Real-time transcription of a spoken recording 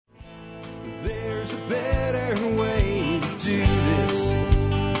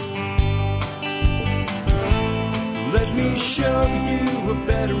a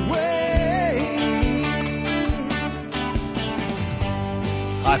better way.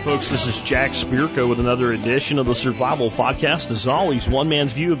 Hi, folks. This is Jack Spirko with another edition of the Survival Podcast. As always, one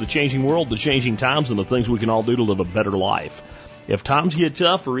man's view of the changing world, the changing times, and the things we can all do to live a better life, if times get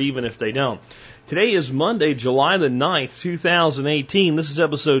tough or even if they don't. Today is Monday, July the 9th, 2018. This is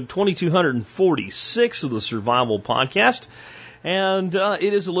episode 2246 of the Survival Podcast. And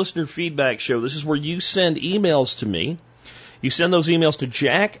it is a listener feedback show. This is where you send emails to me. You send those emails to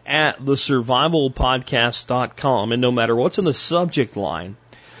jack@thesurvivalpodcast.com. And no matter what's in the subject line,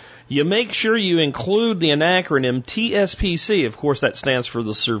 you make sure you include the acronym TSPC. Of course, that stands for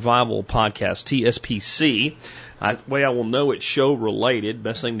the Survival Podcast, TSPC. Way I will know it's show related.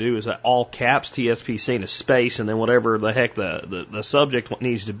 Best thing to do is all caps TSPC in a space and then whatever the heck the subject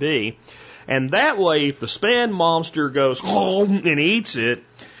needs to be. And that way, if the spam monster goes home and eats it,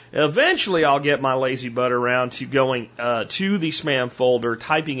 eventually I'll get my lazy butt around to going to the spam folder,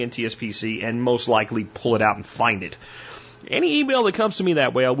 typing in TSPC, and most likely pull it out and find it. Any email that comes to me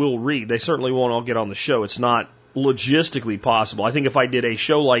that way, I will read. They certainly won't all get on the show. It's not logistically possible. I think if I did a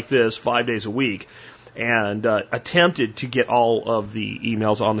show like this 5 days a week and attempted to get all of the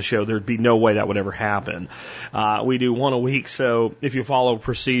emails on the show, there'd be no way that would ever happen. We do one a week, so if you follow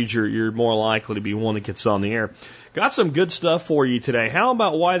procedure, you're more likely to be one that gets on the air. Got some good stuff for you today. How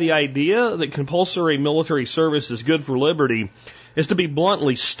about why the idea that compulsory military service is good for liberty is to be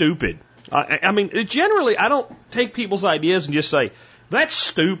bluntly stupid? I mean, generally, I don't take people's ideas and just say, that's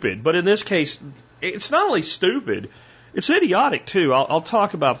stupid. But in this case, it's not only stupid, it's idiotic, too. I'll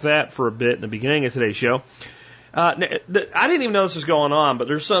talk about that for a bit in the beginning of today's show. I didn't even know this was going on, but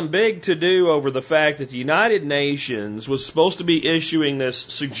there's some big to-do over the fact that the United Nations was supposed to be issuing this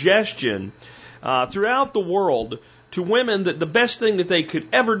suggestion throughout the world to women that the best thing that they could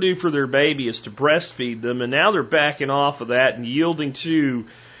ever do for their baby is to breastfeed them, and now they're backing off of that and yielding to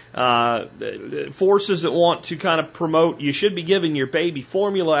forces that want to kind of promote you should be giving your baby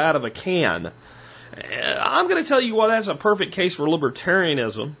formula out of a can. I'm going to tell you why that's a perfect case for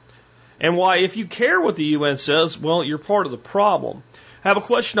libertarianism, and why if you care what the UN says, well, you're part of the problem. I have a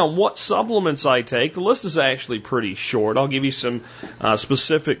question on what supplements I take. The list is actually pretty short. I'll give you some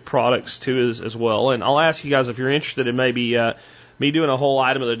specific products too as well, and I'll ask you guys if you're interested in maybe me doing a whole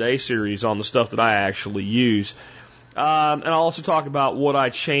item of the day series on the stuff that I actually use. And I'll also talk about what I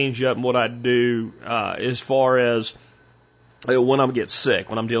change up and what I do as far as when I get sick,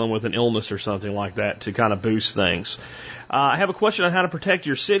 when I'm dealing with an illness or something like that to kind of boost things. I have a question on how to protect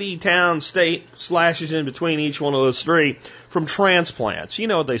your city, town, state, slashes in between each one of those three from transplants. You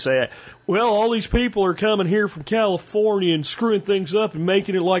know what they say. Well, all these people are coming here from California and screwing things up and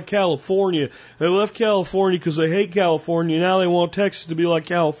making it like California. They left California because they hate California. Now they want Texas to be like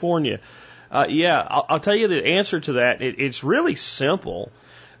California. I'll tell you the answer to that. It's really simple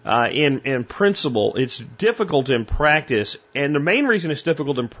in principle. It's difficult in practice. And the main reason it's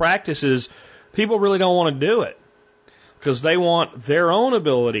difficult in practice is people really don't want to do it because they want their own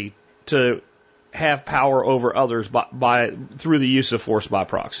ability to have power over others by through the use of force by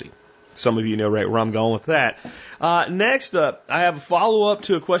proxy. Some of you know right where I'm going with that. Next up, I have a follow-up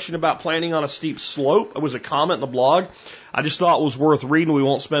to a question about planning on a steep slope. It was a comment in the blog. I just thought it was worth reading. We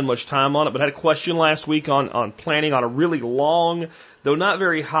won't spend much time on it, but I had a question last week on planning on a really long, though not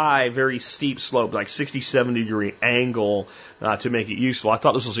very high, very steep slope, like 60, 70 degree angle to make it useful. I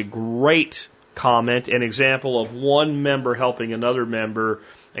thought this was a great comment, an example of one member helping another member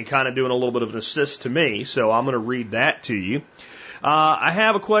and kind of doing a little bit of an assist to me. So I'm going to read that to you. I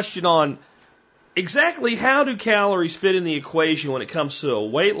have a question on exactly how do calories fit in the equation when it comes to a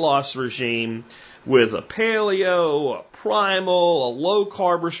weight loss regime with a paleo, a primal, a low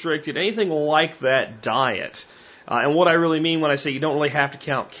carb restricted, anything like that diet. And what I really mean when I say you don't really have to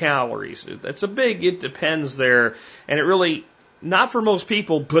count calories. That's a big it depends there. And it really, not for most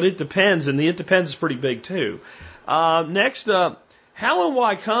people, but it depends. And the it depends is pretty big too. Next up, how and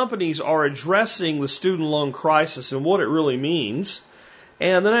why companies are addressing the student loan crisis and what it really means.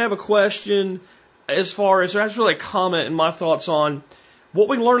 And then I have a question as far as, that's really a comment and my thoughts on what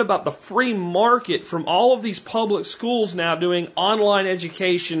we learn about the free market from all of these public schools now doing online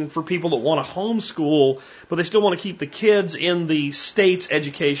education for people that want to homeschool, but they still want to keep the kids in the state's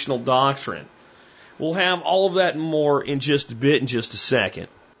educational doctrine. We'll have all of that and more in just a bit, in just a second.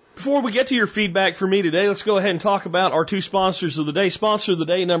 Before we get to your feedback for me today, let's go ahead and talk about our two sponsors of the day. Sponsor of the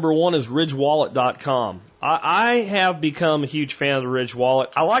day number one is RidgeWallet.com. I have become a huge fan of the Ridge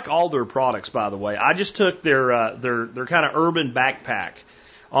Wallet. I like all their products, by the way. I just took their kind of urban backpack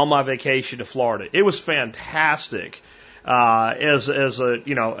on my vacation to Florida. It was fantastic as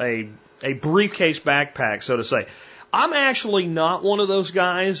a briefcase backpack, so to say. I'm actually not one of those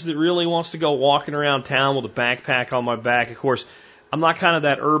guys that really wants to go walking around town with a backpack on my back. Of course, I'm not kind of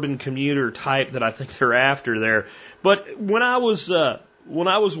that urban commuter type that I think they're after there. But when I was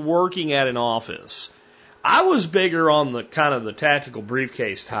working at an office, I was bigger on the kind of the tactical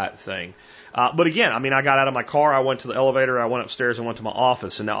briefcase type thing. But again, I mean, I got out of my car, I went to the elevator, I went upstairs, I went to my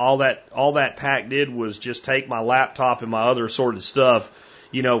office, and now all that pack did was just take my laptop and my other assorted stuff,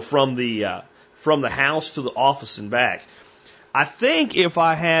 you know, from the house to the office and back. I think if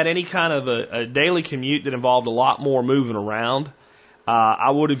I had any kind of a daily commute that involved a lot more moving around,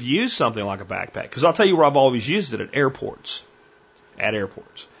 I would have used something like a backpack. Because I'll tell you where I've always used it, at airports. At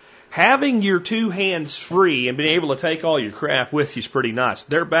airports. Having your two hands free and being able to take all your crap with you is pretty nice.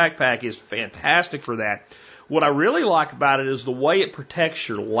 Their backpack is fantastic for that. What I really like about it is the way it protects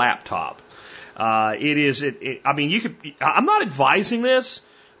your laptop. I mean, you could, I'm not advising this,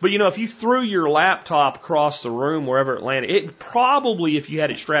 but you know, if you threw your laptop across the room wherever it landed, it probably, if you had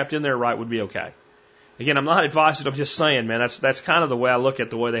it strapped in there right, would be okay. Again, I'm not advising, I'm just saying, man, that's kind of the way I look at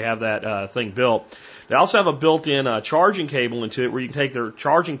the way they have that thing built. They also have a built-in charging cable into it where you can take their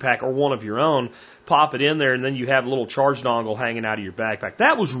charging pack or one of your own, pop it in there, and then you have a little charge dongle hanging out of your backpack.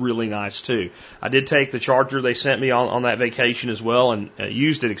 That was really nice, too. I did take the charger they sent me on that vacation as well and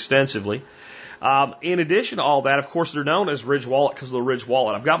used it extensively. In addition to all that, of course, they're known as Ridge Wallet because of the Ridge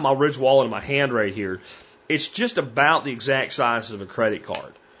Wallet. I've got my Ridge Wallet in my hand right here. It's just about the exact size of a credit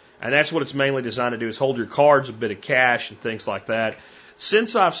card. And that's what it's mainly designed to do, is hold your cards, a bit of cash, and things like that.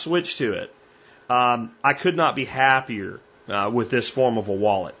 Since I've switched to it, I could not be happier with this form of a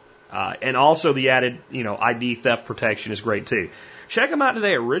wallet. And also the added, ID theft protection is great too. Check them out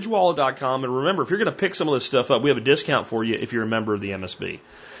today at ridgewallet.com. And remember, if you're going to pick some of this stuff up, we have a discount for you if you're a member of the MSB.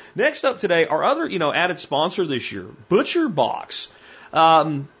 Next up today, our other, added sponsor this year, Butcher Box.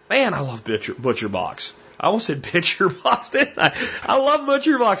 Man, I love Butcher Box. I almost said Butcher Box, didn't I? I love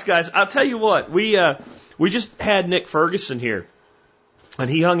Butcher Box, guys. I'll tell you what, we just had Nick Ferguson here, and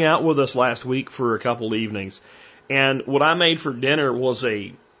he hung out with us last week for a couple evenings. And what I made for dinner was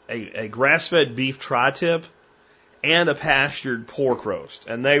a grass-fed beef tri-tip and a pastured pork roast,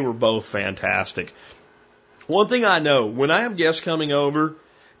 and they were both fantastic. One thing I know, when I have guests coming over,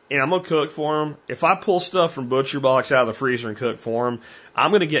 and I'm going to cook for them, if I pull stuff from Butcher Box out of the freezer and cook for them,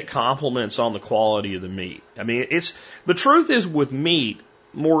 I'm going to get compliments on the quality of the meat. I mean, the truth is with meat,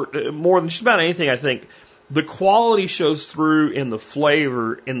 more than just about anything, I think, the quality shows through in the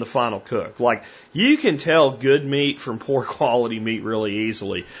flavor in the final cook. Like, you can tell good meat from poor quality meat really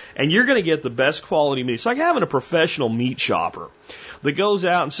easily, and you're going to get the best quality meat. It's like having a professional meat shopper that goes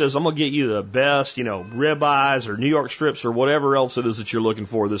out and says, I'm going to get you the best, ribeyes or New York strips or whatever else it is that you're looking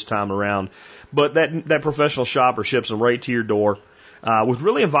for this time around. But that professional shopper ships them right to your door. With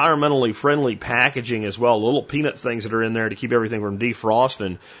really environmentally friendly packaging as well, little peanut things that are in there to keep everything from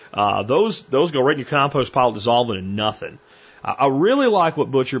defrosting. Those go right in your compost pile, dissolving in nothing. I really like what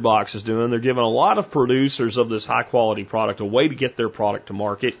Butcher Box is doing. They're giving a lot of producers of this high quality product a way to get their product to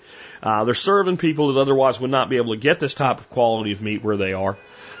market. They're serving people that otherwise would not be able to get this type of quality of meat where they are.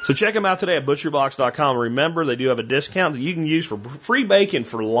 So check them out today at butcherbox.com. Remember, they do have a discount that you can use for free bacon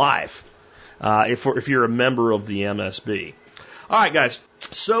for life if you're a member of the MSB. All right, guys.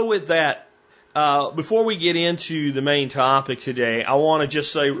 So with that, before we get into the main topic today, I want to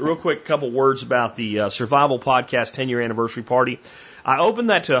just say real quick a couple words about the Survival Podcast 10-year anniversary party. I opened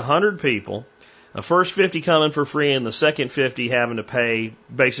that to 100 people. The first 50 coming for free, and the second 50 having to pay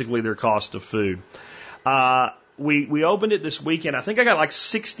basically their cost of food. We opened it this weekend. I think I got like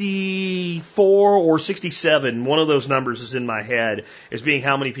 64 or 67. One of those numbers is in my head as being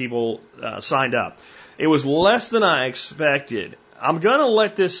how many people signed up. It was less than I expected. I'm going to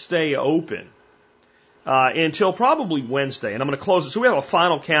let this stay open until probably Wednesday, and I'm going to close it. So we have a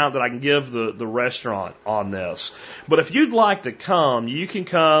final count that I can give the restaurant on this. But if you'd like to come, you can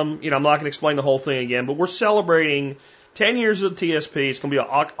come. I'm not going to explain the whole thing again, but we're celebrating 10 years of the TSP. It's going to be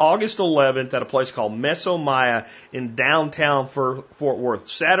August 11th at a place called Mesomaya in downtown Fort Worth.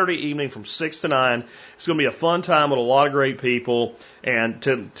 Saturday evening from 6 to 9. It's going to be a fun time with a lot of great people. And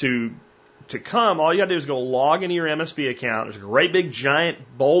to come, all you got to do is go log into your MSB account. There's a great big giant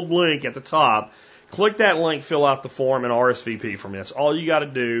bold link at the top. Click that link, fill out the form, and RSVP for me. That's all you got to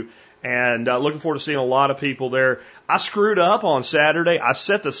do. And looking forward to seeing a lot of people there. I screwed up on Saturday. I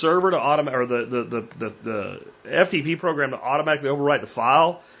set the server to the FTP program to automatically overwrite the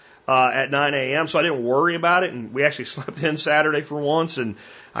file at 9 a.m. So I didn't worry about it. And we actually slept in Saturday for once. And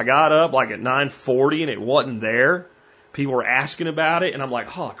I got up like at 9:40 and it wasn't there. People were asking about it, and I'm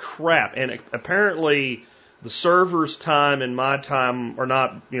like, oh crap! And apparently, the server's time and my time are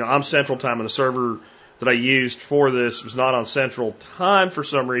not. I'm Central Time, and the server that I used for this was not on Central Time for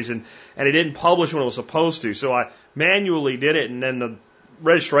some reason, and it didn't publish when it was supposed to. So I manually did it, and then the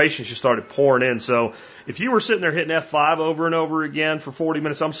registrations just started pouring in. So if you were sitting there hitting F5 over and over again for 40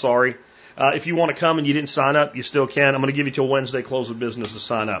 minutes, I'm sorry. If you want to come and you didn't sign up, you still can. I'm going to give you till Wednesday, close of business, to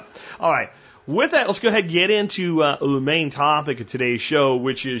sign up. All right. With that, let's go ahead and get into the main topic of today's show,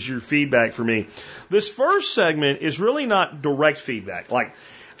 which is your feedback for me. This first segment is really not direct feedback. Like,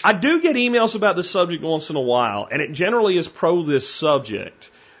 I do get emails about this subject once in a while, and it generally is pro this subject,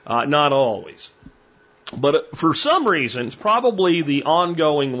 not always. But for some reason, it's probably the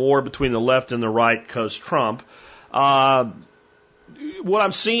ongoing war between the left and the right because Trump. What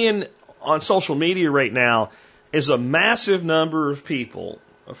I'm seeing on social media right now is a massive number of people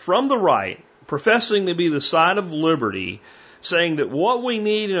from the right professing to be the side of liberty, saying that what we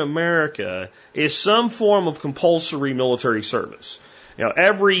need in America is some form of compulsory military service. You know,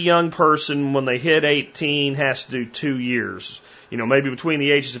 every young person when they hit 18 has to do 2 years. You know, maybe between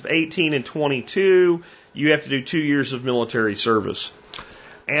the ages of 18 and 22, you have to do 2 years of military service.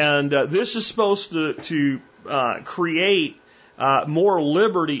 And this is supposed to create more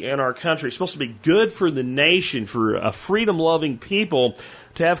liberty in our country. It's supposed to be good for the nation, for a freedom-loving people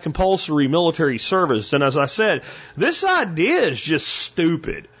to have compulsory military service. And as I said, this idea is just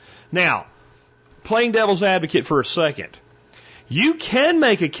stupid. Now, playing devil's advocate for a second, you can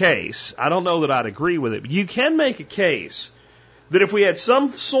make a case, I don't know that I'd agree with it, but you can make a case that if we had some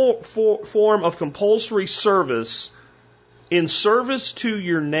form of compulsory service in service to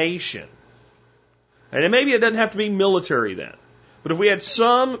your nation, and maybe it doesn't have to be military then, but if we had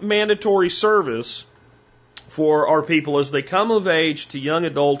some mandatory service for our people as they come of age to young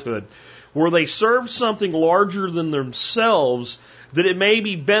adulthood, where they serve something larger than themselves, that it may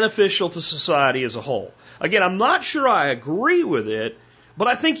be beneficial to society as a whole. Again, I'm not sure I agree with it, but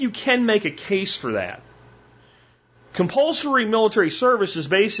I think you can make a case for that. Compulsory military service is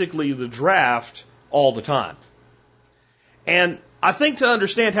basically the draft all the time. And I think to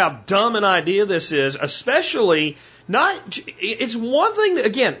understand how dumb an idea this is, especially not, it's one thing that,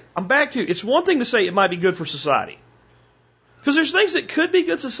 again, I'm back to, it's one thing to say it might be good for society. Because there's things that could be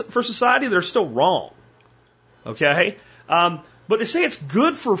good for society that are still wrong. Okay? But to say it's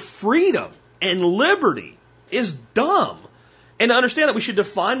good for freedom and liberty is dumb. And to understand that we should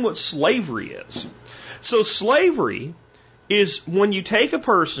define what slavery is. So slavery is when you take a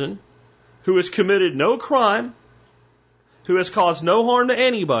person who has committed no crime, who has caused no harm to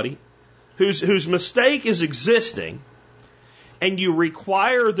anybody, whose mistake is existing, and you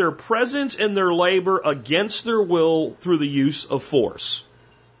require their presence and their labor against their will through the use of force.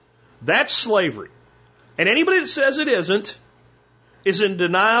 That's slavery. And anybody that says it isn't is in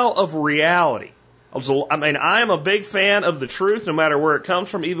denial of reality. I mean, I am a big fan of the truth, no matter where it comes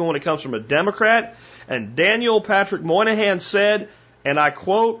from, even when it comes from a Democrat. And Daniel Patrick Moynihan said, and I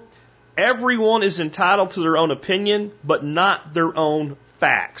quote, "Everyone is entitled to their own opinion, but not their own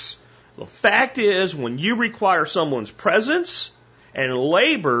facts." The fact is, when you require someone's presence and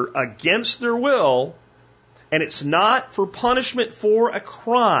labor against their will, and it's not for punishment for a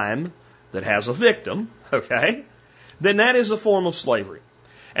crime that has a victim, okay, then that is a form of slavery.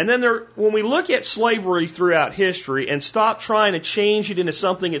 And then when we look at slavery throughout history and stop trying to change it into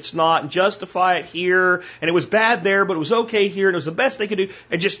something it's not and justify it here, and it was bad there, but it was okay here, and it was the best they could do,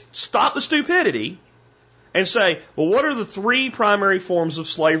 and just stop the stupidity and say, well, what are the three primary forms of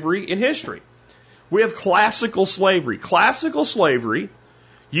slavery in history? We have classical slavery. Classical slavery,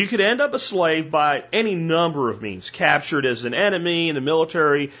 you could end up a slave by any number of means, captured as an enemy in the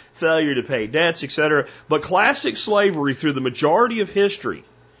military, failure to pay debts, etc. But classic slavery, through the majority of history,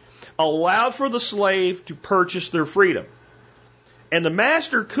 allowed for the slave to purchase their freedom. And the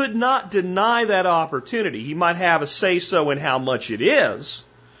master could not deny that opportunity. He might have a say-so in how much it is,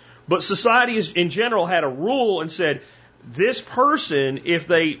 but society in general had a rule and said, this person, if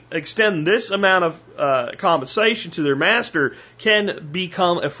they extend this amount of compensation to their master, can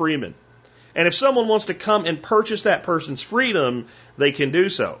become a freeman. And if someone wants to come and purchase that person's freedom, they can do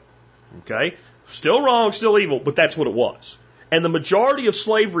so. Okay? Still wrong, still evil, but that's what it was. And the majority of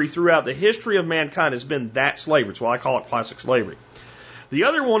slavery throughout the history of mankind has been that slavery. That's why I call it classic slavery. The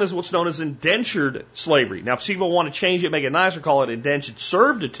other one is what's known as indentured slavery. Now, if people want to change it, make it nicer, call it indentured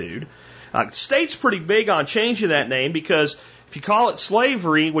servitude. State's pretty big on changing that name because if you call it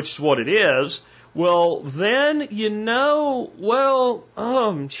slavery, which is what it is, well, then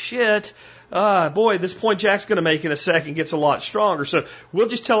boy, this point Jack's going to make in a second gets a lot stronger. So we'll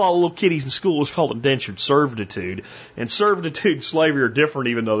just tell all the little kiddies in school it's called indentured servitude. And servitude and slavery are different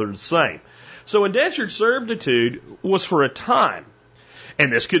even though they're the same. So indentured servitude was for a time.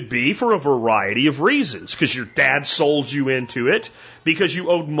 And this could be for a variety of reasons, because your dad sold you into it, because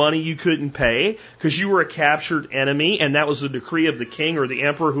you owed money you couldn't pay, because you were a captured enemy, and that was the decree of the king or the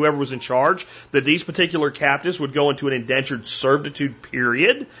emperor, whoever was in charge, that these particular captives would go into an indentured servitude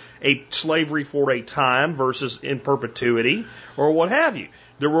period, a slavery for a time versus in perpetuity, or what have you.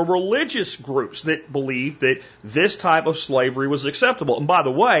 There were religious groups that believed that this type of slavery was acceptable. And by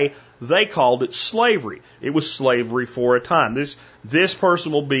the way, they called it slavery. It was slavery for a time. This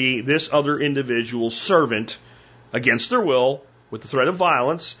person will be this other individual's servant against their will, with the threat of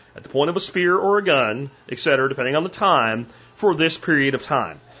violence, at the point of a spear or a gun, etc., depending on the time, for this period of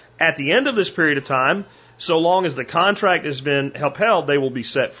time. At the end of this period of time, so long as the contract has been upheld, they will be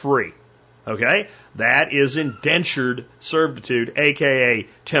set free. Okay? That is indentured servitude, aka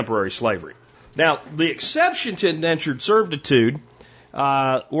temporary slavery. Now, the exception to indentured servitude, where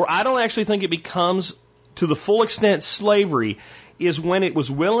I don't actually think it becomes to the full extent slavery, is when it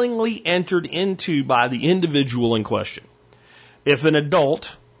was willingly entered into by the individual in question. If an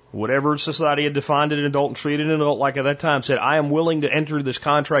adult, whatever society had defined an adult and treated an adult like at that time, said, I am willing to enter this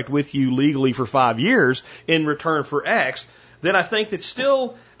contract with you legally for 5 years in return for X, then I think that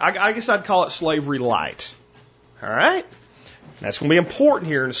still, I guess I'd call it slavery light. All right? That's going to be important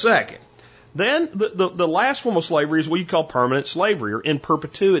here in a second. Then the last form of slavery is what you call permanent slavery, or in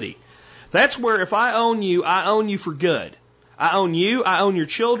perpetuity. That's where if I own you for good. I own you, I own your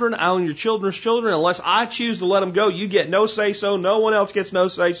children, I own your children's children. Unless I choose to let them go, you get no say-so, no one else gets no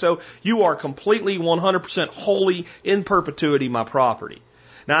say-so. You are completely 100% wholly in perpetuity my property.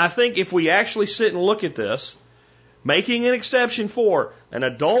 Now, I think if we actually sit and look at this, making an exception for an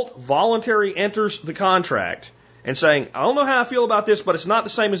adult voluntary enters the contract and saying, I don't know how I feel about this, but it's not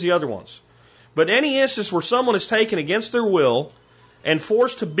the same as the other ones. But in any instance where someone is taken against their will and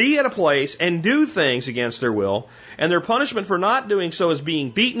forced to be at a place and do things against their will, and their punishment for not doing so is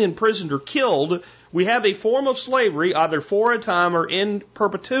being beaten, imprisoned, or killed, we have a form of slavery, either for a time or in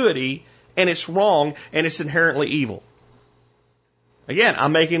perpetuity, and it's wrong, and it's inherently evil. Again,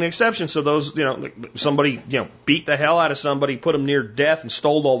 I'm making an exception. So those, somebody, beat the hell out of somebody, put them near death and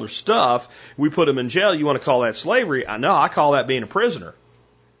stole all their stuff. We put them in jail. You want to call that slavery? No, I call that being a prisoner.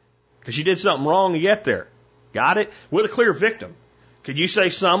 Because you did something wrong to get there. Got it? With a clear victim. Could you say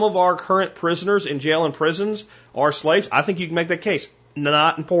some of our current prisoners in jail and prisons are slaves? I think you can make that case.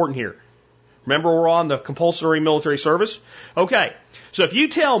 Not important here. Remember, we're on the compulsory military service? Okay. So if you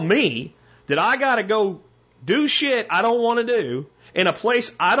tell me that I got to go do shit I don't want to do in a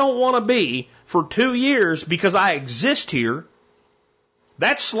place I don't want to be for 2 years because I exist here,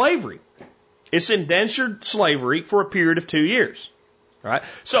 that's slavery. It's indentured slavery for a period of 2 years. All right?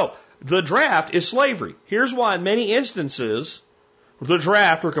 So the draft is slavery. Here's why in many instances the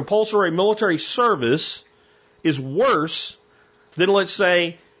draft or compulsory military service is worse than, let's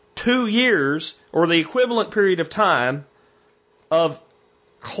say, 2 years or the equivalent period of time of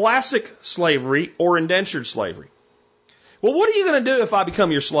classic slavery or indentured slavery. Well, what are you going to do if I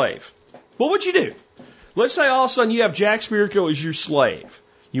become your slave? What would you do? Let's say all of a sudden you have Jack Spirko as your slave.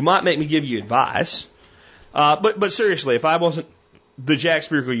 You might make me give you advice. But seriously, if I wasn't the Jack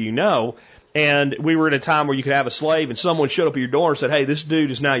Spirko you know, and we were in a time where you could have a slave and someone showed up at your door and said, hey, this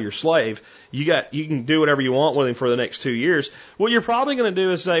dude is now your slave. You can do whatever you want with him for the next 2 years. What you're probably going to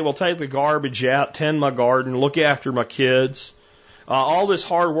do is say, well, take the garbage out, tend my garden, look after my kids. All this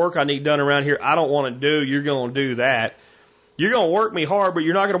hard work I need done around here, I don't want to do. You're going to do that. You're going to work me hard, but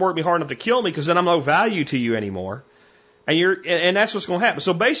you're not going to work me hard enough to kill me because then I'm no value to you anymore. And that's what's going to happen.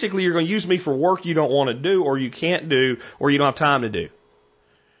 So basically, you're going to use me for work you don't want to do, or you can't do, or you don't have time to do.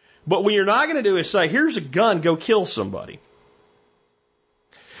 But what you're not going to do is say, here's a gun, go kill somebody.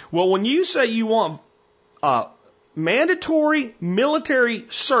 Well, when you say you want mandatory military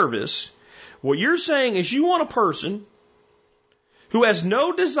service, what you're saying is you want a person who has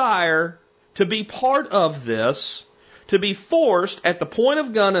no desire to be part of this, to be forced at the point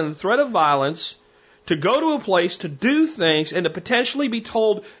of gun and the threat of violence to go to a place to do things and to potentially be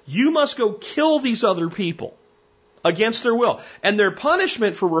told you must go kill these other people against their will. And their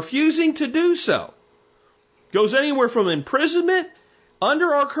punishment for refusing to do so goes anywhere from imprisonment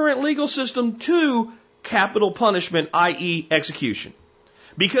under our current legal system to capital punishment, i.e. execution.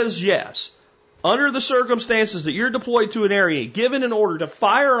 Because yes, under the circumstances that you're deployed to an area, given an order to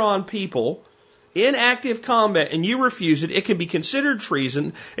fire on people in active combat and you refuse it, it can be considered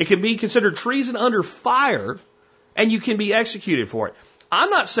treason. It can be considered treason under fire, and you can be executed for it. I'm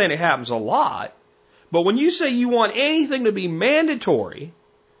not saying it happens a lot, but when you say you want anything to be mandatory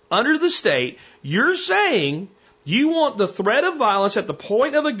under the state, you're saying you want the threat of violence at the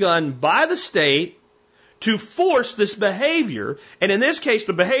point of a gun by the state to force this behavior. And in this case,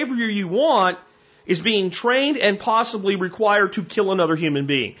 the behavior you want is being trained and possibly required to kill another human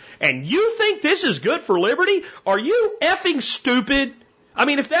being. And you think this is good for liberty? Are you effing stupid? I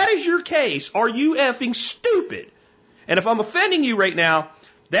mean, if that is your case, are you effing stupid? And if I'm offending you right now,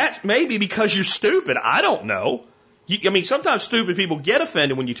 that may be because you're stupid. I don't know. Sometimes stupid people get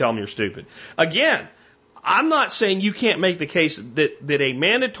offended when you tell them you're stupid. Again, I'm not saying you can't make the case that a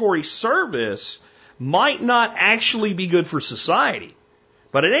mandatory service might not actually be good for society,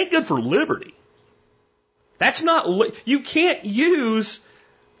 but it ain't good for liberty. That's not, you can't use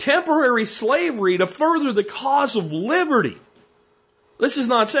temporary slavery to further the cause of liberty. This is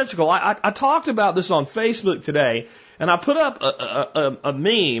nonsensical. I talked about this on Facebook today, and I put up a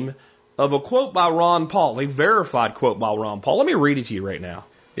meme of a quote by Ron Paul, a verified quote by Ron Paul. Let me read it to you right now.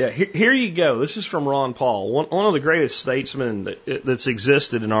 Yeah, here you go. This is from Ron Paul, one of the greatest statesmen that's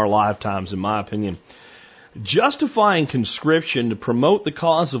existed in our lifetimes, in my opinion. Justifying conscription to promote the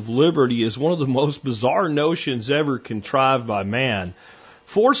cause of liberty is one of the most bizarre notions ever contrived by man.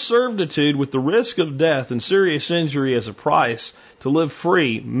 Forced servitude with the risk of death and serious injury as a price to live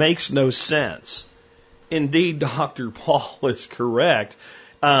free makes no sense. Indeed, Dr. Paul is correct.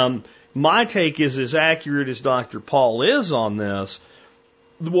 My take is as accurate as Dr. Paul is on this.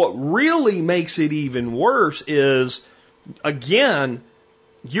 What really makes it even worse is, again,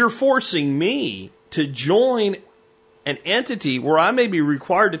 you're forcing me to join an entity where I may be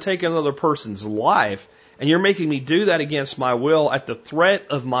required to take another person's life, and you're making me do that against my will at the threat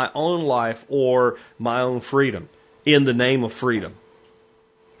of my own life or my own freedom, in the name of freedom.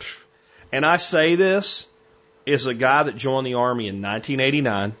 And I say this as a guy that joined the Army in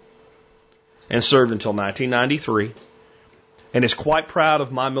 1989 and served until 1993, and is quite proud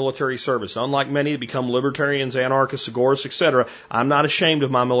of my military service. Unlike many that become libertarians, anarchists, agorists, etc., I'm not ashamed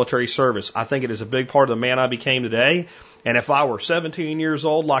of my military service. I think it is a big part of the man I became today. And if I were 17 years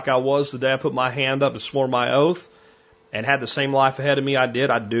old, like I was the day I put my hand up and swore my oath, and had the same life ahead of me I'd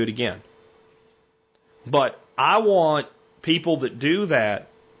do it again. But I want people that do that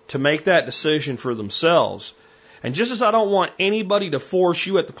to make that decision for themselves. And just as I don't want anybody to force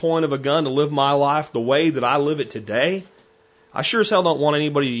you at the point of a gun to live my life the way that I live it today, I sure as hell don't want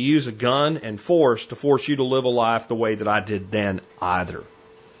anybody to use a gun and force you to live a life the way that I did then either.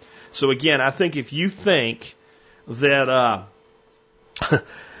 So again, I think if you think that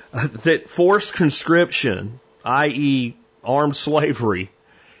that forced conscription, i.e. armed slavery,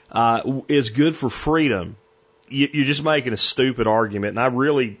 is good for freedom, you're just making a stupid argument. And I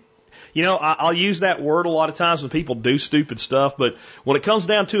really, I'll use that word a lot of times when people do stupid stuff, but when it comes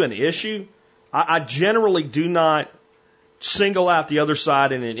down to an issue, I generally do not single out the other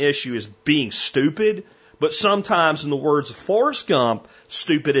side in an issue as being stupid, but sometimes, in the words of Forrest Gump,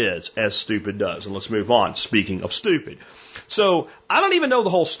 stupid is as stupid does. And let's move on, speaking of stupid. So, I don't even know the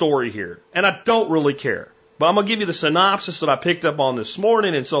whole story here, and I don't really care. But I'm going to give you the synopsis that I picked up on this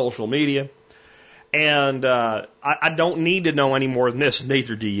morning in social media, and I don't need to know any more than this,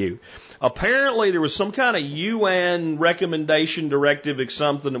 neither do you. Apparently, there was some kind of UN recommendation directive or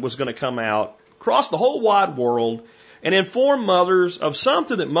something that was going to come out across the whole wide world and inform mothers of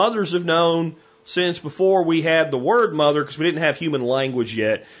something that mothers have known since before we had the word mother, because we didn't have human language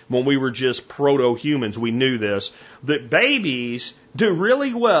yet. When we were just proto-humans, we knew this, that babies do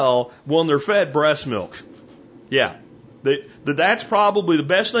really well when they're fed breast milk. Yeah, that's probably the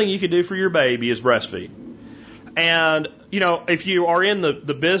best thing you can do for your baby is breastfeed. And, if you are in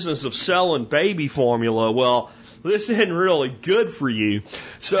the business of selling baby formula, well, this isn't really good for you.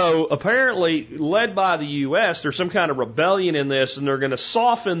 So apparently, led by the U.S., there's some kind of rebellion in this, and they're going to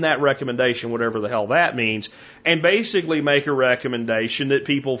soften that recommendation, whatever the hell that means, and basically make a recommendation that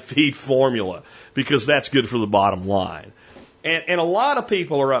people feed formula, because that's good for the bottom line. And a lot of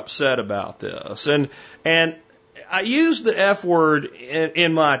people are upset about this. And I used the F word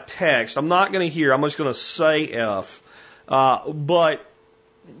in my text. I'm not going to hear. I'm just going to say F. But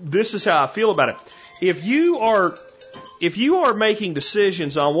this is how I feel about it. If you are making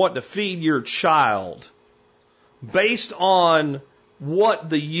decisions on what to feed your child based on what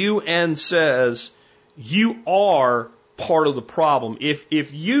the UN says, you are part of the problem.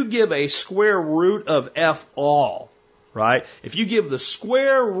 If you give a square root of F all, right? If you give the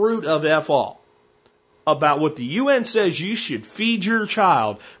square root of F all about what the UN says you should feed your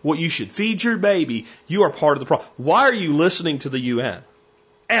child, what you should feed your baby, you are part of the problem. Why are you listening to the UN?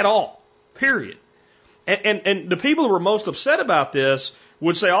 At all. Period. And the people who were most upset about this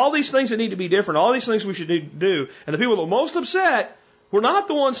would say all these things that need to be different, all these things we should do. And the people that were most upset were not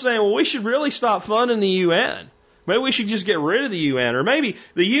the ones saying, well, we should really stop funding the UN. Maybe we should just get rid of the UN, or maybe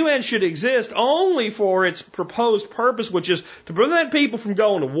the UN should exist only for its proposed purpose, which is to prevent people from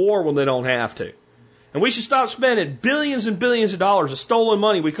going to war when they don't have to. And we should stop spending billions and billions of dollars of stolen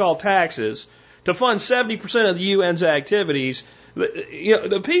money we call taxes to fund 70% of the UN's activities.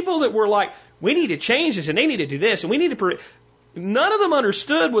 The people that were like, we need to change this and they need to do this and we need to... None of them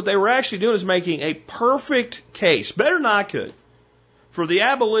understood what they were actually doing is making a perfect case, better than I could, for the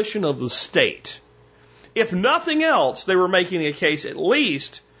abolition of the state. If nothing else, they were making a case at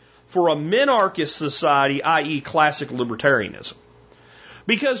least for a minarchist society, i.e. classic libertarianism.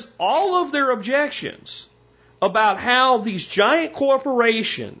 Because all of their objections about how these giant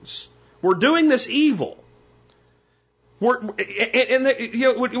corporations were doing this evil,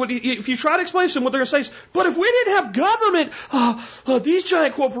 if you try to explain to them, what they're going to say is, but if we didn't have government, these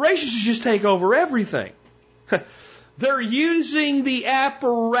giant corporations would just take over everything. They're using the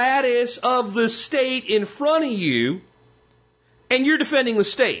apparatus of the state in front of you, and you're defending the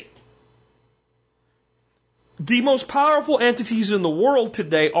state. The most powerful entities in the world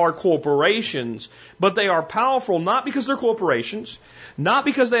today are corporations, but they are powerful not because they're corporations, not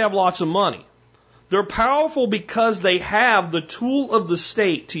because they have lots of money. They're powerful because they have the tool of the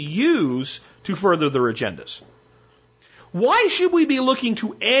state to use to further their agendas. Why should we be looking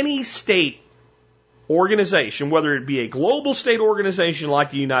to any state organization, whether it be a global state organization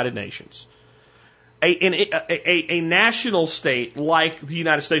like the United Nations, a national state like the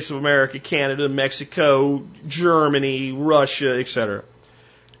United States of America, Canada, Mexico, Germany, Russia, etc.,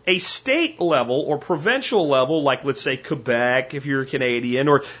 a state level or provincial level, like let's say Quebec if you're a Canadian,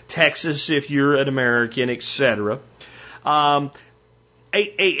 or Texas if you're an American, etc., a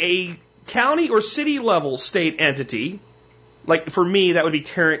county or city level state entity, like for me that would be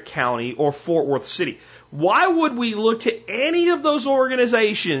Tarrant County or Fort Worth City. Why would we look to any of those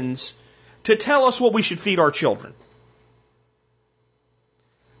organizations to tell us what we should feed our children?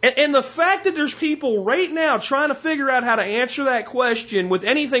 And the fact that there's people right now trying to figure out how to answer that question with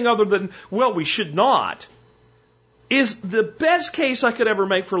anything other than, well, we should not, is the best case I could ever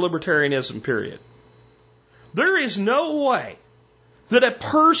make for libertarianism, period. There is no way that a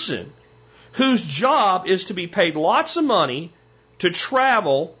person whose job is to be paid lots of money to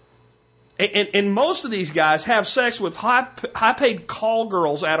travel, and most of these guys have sex with high-paid call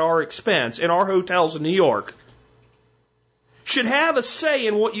girls at our expense in our hotels in New York, should have a say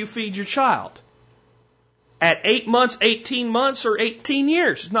in what you feed your child. At 8 months, 18 months, or 18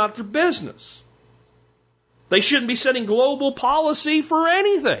 years. It's not their business. They shouldn't be setting global policy for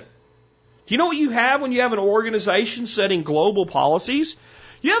anything. Do you know what you have when you have an organization setting global policies?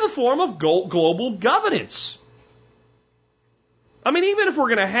 You have a form of global governance. I mean, even if we're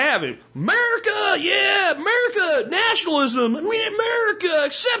going to have it, America, yeah, America, nationalism, America,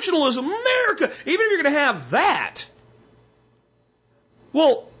 exceptionalism, America, even if you're going to have that,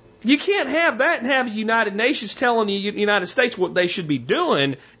 well, you can't have that and have the United Nations telling the United States what they should be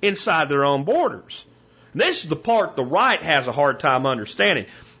doing inside their own borders. This is the part the right has a hard time understanding.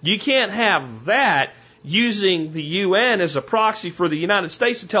 You can't have that using the UN as a proxy for the United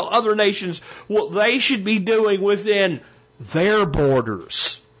States to tell other nations what they should be doing within their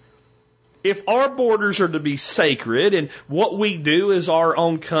borders. If our borders are to be sacred and what we do as our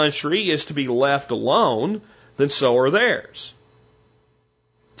own country is to be left alone, then so are theirs.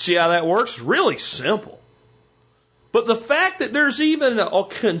 See how that works? It's really simple. But the fact that there's even a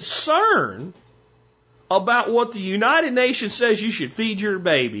concern about what the United Nations says you should feed your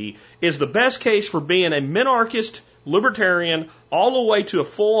baby is the best case for being a minarchist, libertarian, all the way to a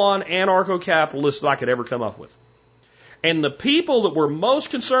full-on anarcho-capitalist that I could ever come up with. And the people that were most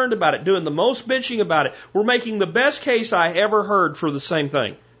concerned about it, doing the most bitching about it, were making the best case I ever heard for the same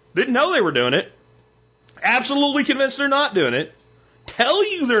thing. Didn't know they were doing it. Absolutely convinced they're not doing it. Tell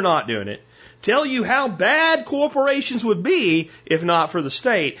you they're not doing it. Tell you how bad corporations would be if not for the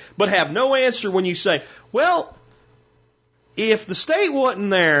state, but have no answer when you say, well, if the state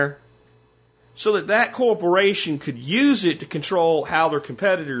wasn't there so that that corporation could use it to control how their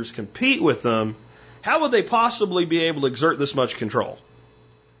competitors compete with them, how would they possibly be able to exert this much control?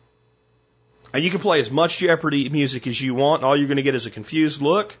 And you can play as much Jeopardy music as you want, and all you're going to get is a confused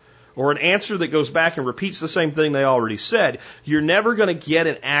look or an answer that goes back and repeats the same thing they already said. You're never going to get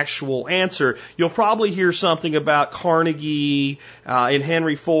an actual answer. You'll probably hear something about Carnegie and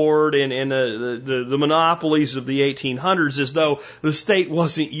Henry Ford and the monopolies of the 1800s as though the state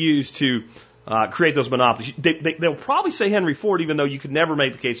wasn't used to create those monopolies. They'll probably say Henry Ford, even though you could never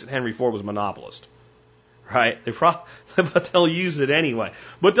make the case that Henry Ford was a monopolist. Right? But they'll use it anyway.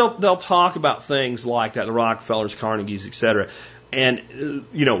 But they'll talk about things like that, the Rockefellers, Carnegies, etc. and,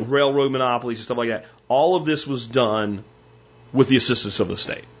 railroad monopolies and stuff like that. All of this was done with the assistance of the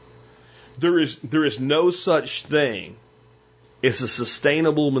state. There is no such thing as a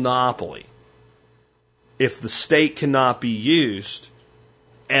sustainable monopoly if the state cannot be used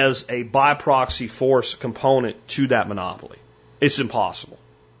as a by proxy force component to that monopoly. It's impossible.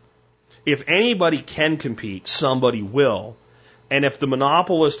 If anybody can compete, somebody will. And if the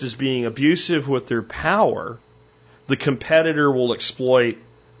monopolist is being abusive with their power, the competitor will exploit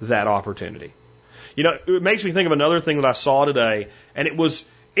that opportunity. It makes me think of another thing that I saw today, and it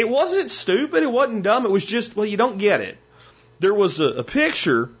wasn't stupid, it wasn't dumb, it was just, you don't get it. There was a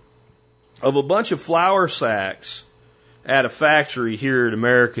picture of a bunch of flour sacks at a factory here in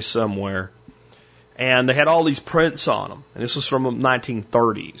America somewhere, and they had all these prints on them, and this was from the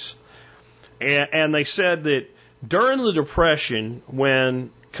 1930s. And they said that during the Depression, when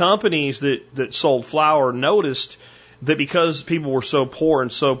companies that sold flour noticed that because people were so poor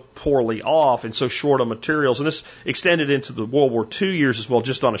and so poorly off and so short on materials, and this extended into the World War II years as well,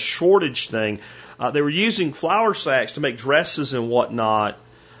 just on a shortage thing, they were using flour sacks to make dresses and whatnot,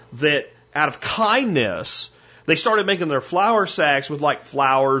 that out of kindness, they started making their flour sacks with like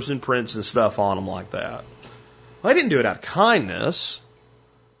flowers and prints and stuff on them like that. Well, they didn't do it out of kindness.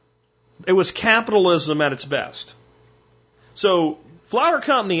 It was capitalism at its best. So Flour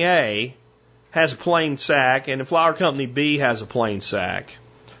Company A has a plain sack, and Flour Company B has a plain sack.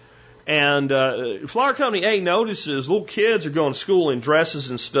 And Flour Company A notices little kids are going to school in dresses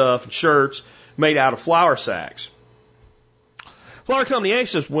and stuff and shirts made out of flour sacks. Flour Company A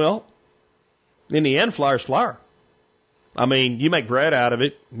says, well, in the end, flour's flour. I mean, you make bread out of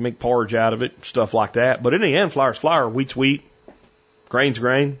it, you make porridge out of it, stuff like that. But in the end, flour's flour, wheat's wheat, grain's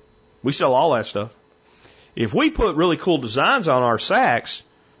grain. We sell all that stuff. If we put really cool designs on our sacks,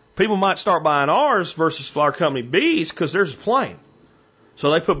 people might start buying ours versus Flour Company B's because theirs is plain. So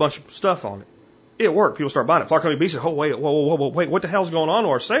they put a bunch of stuff on it. It worked. People start buying it. Flour Company B said, oh, wait, wait, what the hell's going on to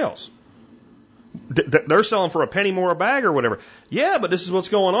our sales? They're selling for a penny more a bag or whatever. Yeah, but this is what's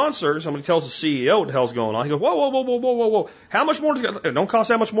going on, sir. Somebody tells the CEO what the hell's going on. He goes, whoa. How much more does it don't cost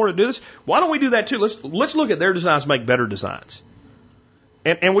that much more to do this? Why don't we do that too? Let's look at their designs, make better designs.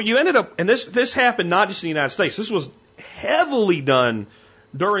 And what you ended up, and this happened not just in the United States, this was heavily done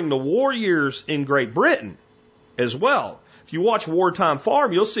during the war years in Great Britain as well. If you watch Wartime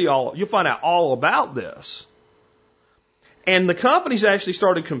Farm, you'll find out all about this. And the companies actually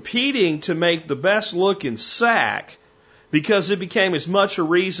started competing to make the best looking sack because it became as much a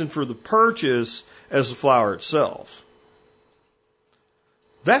reason for the purchase as the flour itself.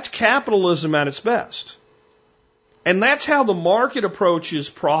 That's capitalism at its best. And that's how the market approaches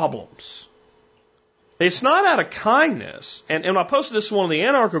problems. It's not out of kindness. And I posted this to one of the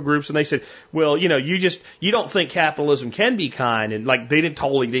anarcho groups, and they said, well, you don't think capitalism can be kind. And like, they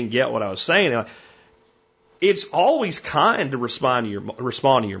totally didn't get what I was saying. It's always kind to respond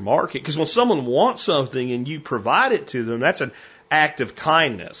to your market, because when someone wants something and you provide it to them, that's an act of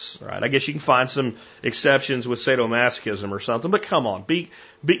kindness, right? I guess you can find some exceptions with sadomasochism or something, but come on,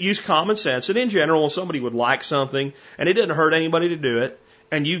 use common sense. And in general, when somebody would like something and it didn't hurt anybody to do it,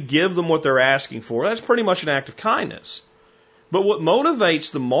 and you give them what they're asking for, that's pretty much an act of kindness. But what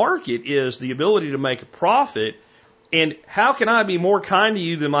motivates the market is the ability to make a profit. And how can I be more kind to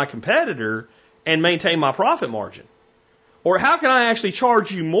you than my competitor and maintain my profit margin? Or how can I actually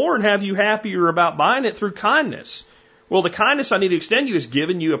charge you more and have you happier about buying it through kindness? Well, the kindness I need to extend you is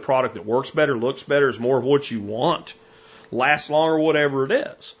giving you a product that works better, looks better, is more of what you want, lasts longer, whatever it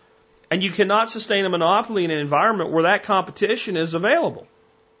is. And you cannot sustain a monopoly in an environment where that competition is available.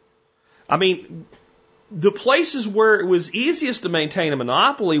 I mean, the places where it was easiest to maintain a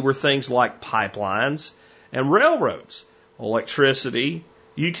monopoly were things like pipelines and railroads, electricity,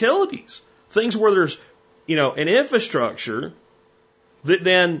 utilities. Things where there's, an infrastructure that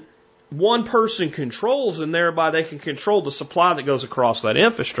then one person controls, and thereby they can control the supply that goes across that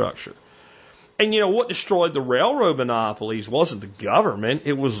infrastructure. And what destroyed the railroad monopolies wasn't the government,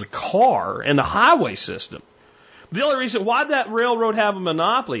 it was the car and the highway system. The only reason, why'd that railroad have a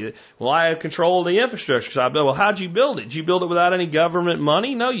monopoly? Well, I have control of the infrastructure. So I built, well, how'd you build it? Did you build it without any government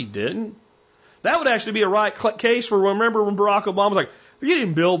money? No, you didn't. That would actually be a right case for, remember when Barack Obama was like, you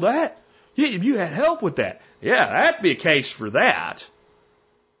didn't build that. You had help with that. Yeah, that'd be a case for that.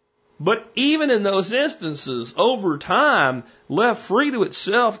 But even in those instances, over time, left free to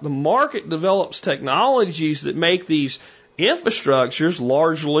itself, the market develops technologies that make these infrastructures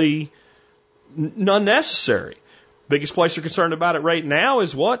largely unnecessary. Biggest place they're concerned about it right now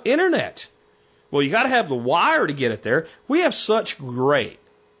is what? Internet. Well, you got to have the wire to get it there. We have such great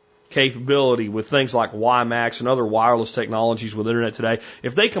capability with things like WiMAX and other wireless technologies with internet today,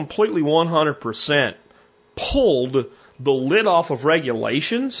 if they completely 100% pulled the lid off of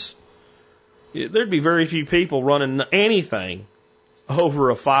regulations, there'd be very few people running anything over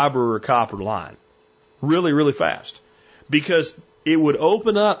a fiber or a copper line really, really fast, because it would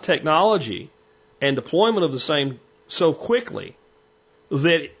open up technology and deployment of the same so quickly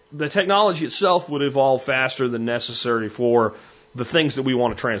that the technology itself would evolve faster than necessary for the things that we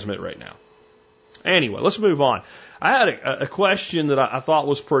want to transmit right now. Anyway, let's move on. I had a question that I thought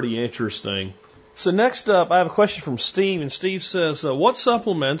was pretty interesting. So next up, I have a question from Steve, and Steve says, what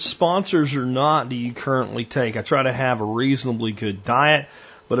supplements, sponsors or not, do you currently take? I try to have a reasonably good diet,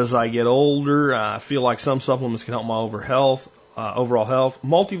 but as I get older, I feel like some supplements can help my overall health,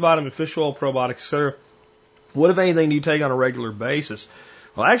 multivitamin, fish oil, probiotics, etc. What, if anything, do you take on a regular basis?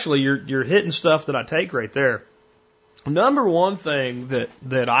 Well, actually, you're hitting stuff that I take right there. Number one thing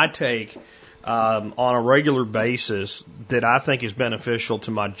that I take on a regular basis that I think is beneficial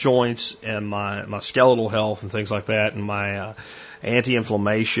to my joints and my skeletal health and things like that, and my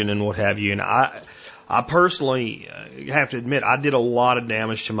anti-inflammation and what have you. And I personally have to admit, I did a lot of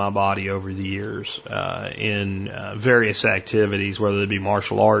damage to my body over the years in various activities, whether it be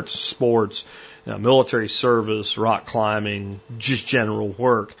martial arts, sports, military service, rock climbing, just general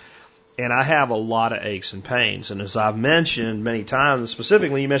work. And I have a lot of aches and pains. And as I've mentioned many times,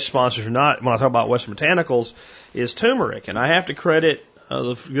 specifically, you mentioned sponsors or not, when I talk about Western Botanicals, is turmeric. And I have to credit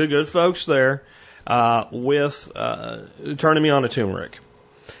the good folks there with turning me on to turmeric.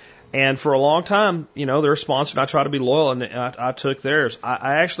 And for a long time, they're a sponsor, and I try to be loyal, and I took theirs.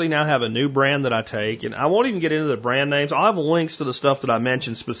 I actually now have a new brand that I take, and I won't even get into the brand names. I'll have links to the stuff that I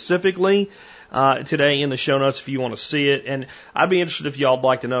mentioned specifically today in the show notes if you want to see it. And I'd be interested if y'all would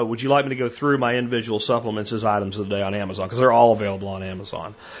like to know, would you like me to go through my individual supplements as items of the day on Amazon? Because they're all available on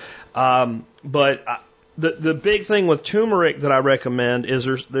Amazon. But the big thing with turmeric that I recommend is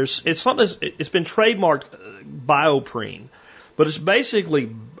it's something it's been trademarked Bioprene, but it's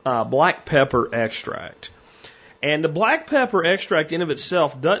basically black pepper extract. And the black pepper extract in of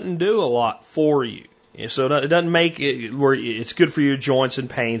itself doesn't do a lot for you. So it doesn't make it where it's good for your joints and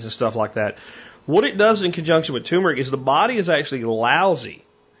pains and stuff like that. What it does in conjunction with turmeric is the body is actually lousy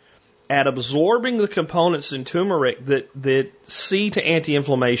at absorbing the components in turmeric that see to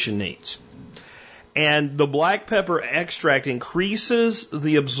anti-inflammation needs. And the black pepper extract increases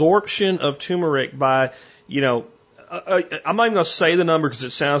the absorption of turmeric by, I'm not even going to say the number because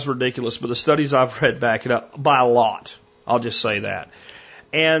it sounds ridiculous, but the studies I've read back it up by a lot. I'll just say that.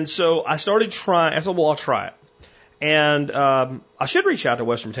 And so I started trying. I thought, well, I'll try it. And I should reach out to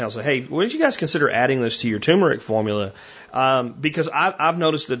Western Botanicals and say, hey, why don't you guys consider adding this to your turmeric formula? Because I've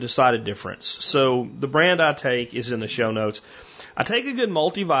noticed a decided difference. So the brand I take is in the show notes. I take a good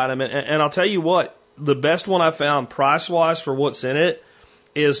multivitamin, and I'll tell you what, the best one I found price-wise for what's in it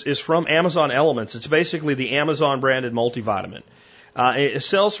is from Amazon Elements. It's basically the Amazon branded multivitamin. It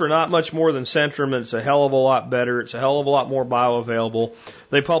sells for not much more than Centrum, and it's a hell of a lot better. It's a hell of a lot more bioavailable.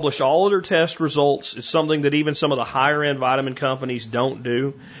 They publish all of their test results. It's something that even some of the higher end vitamin companies don't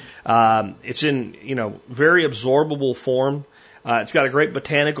do. It's in, very absorbable form. It's got a great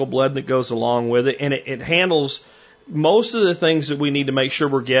botanical blend that goes along with it, and it handles most of the things that we need to make sure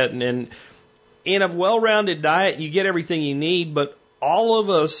we're getting. And in a well-rounded diet, you get everything you need, but all of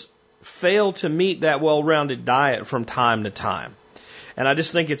us fail to meet that well-rounded diet from time to time. And I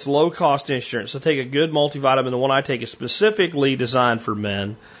just think it's low-cost insurance. So take a good multivitamin. The one I take is specifically designed for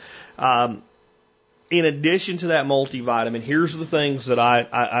men. In addition to that multivitamin, here's the things that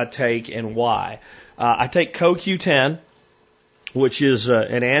I take and why. I take CoQ10, which is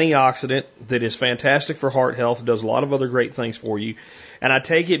an antioxidant that is fantastic for heart health. It does a lot of other great things for you. And I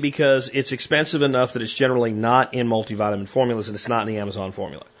take it because it's expensive enough that it's generally not in multivitamin formulas, and it's not in the Amazon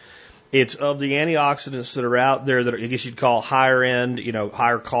formula. It's of the antioxidants that are out there that I guess you'd call higher end,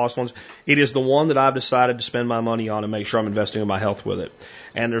 higher cost ones. It is the one that I've decided to spend my money on and make sure I'm investing in my health with it.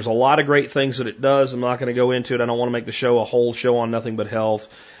 And there's a lot of great things that it does. I'm not going to go into it. I don't want to make the show a whole show on nothing but health.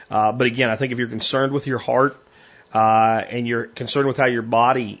 But again, I think if you're concerned with your heart, and you're concerned with how your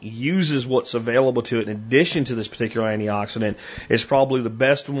body uses what's available to it in addition to this particular antioxidant, it's probably the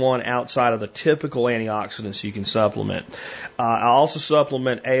best one outside of the typical antioxidants you can supplement. I also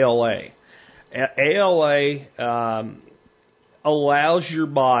supplement ALA. ALA allows your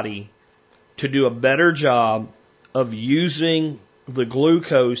body to do a better job of using the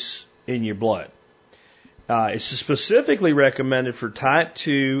glucose in your blood. It's specifically recommended for type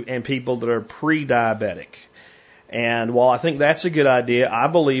 2 and people that are pre-diabetic. And while I think that's a good idea, I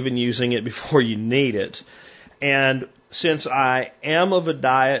believe in using it before you need it. And since I am of a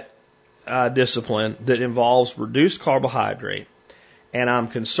diet discipline that involves reduced carbohydrate, and I'm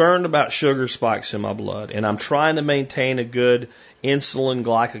concerned about sugar spikes in my blood, and I'm trying to maintain a good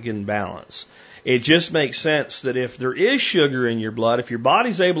insulin-glycogen balance, it just makes sense that if there is sugar in your blood, if your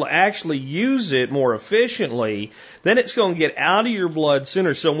body's able to actually use it more efficiently, then it's going to get out of your blood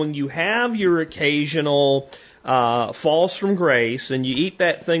sooner. So when you have your occasional falls from grace and you eat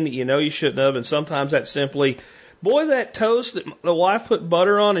that thing that you know you shouldn't have, and sometimes that's simply, boy, that toast that the wife put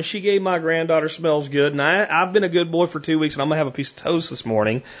butter on and she gave my granddaughter smells good, and I've been a good boy for 2 weeks and I'm going to have a piece of toast this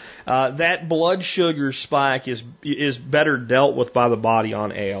morning. That blood sugar spike is better dealt with by the body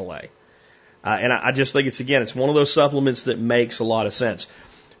on ALA. And I just think it's one of those supplements that makes a lot of sense.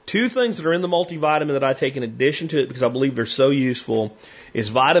 Two things that are in the multivitamin that I take in addition to it because I believe they're so useful is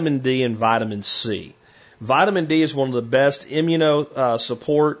vitamin D and vitamin C. Vitamin D is one of the best immuno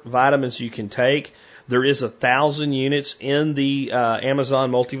support vitamins you can take. There is 1,000 units in the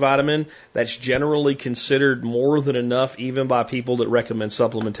Amazon multivitamin. That's generally considered more than enough even by people that recommend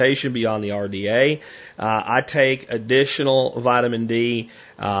supplementation beyond the RDA. I take additional vitamin D.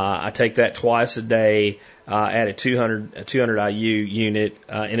 I take that twice a day at a 200 IU unit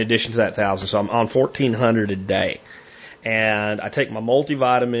in addition to that 1,000. So I'm on 1,400 a day. And I take my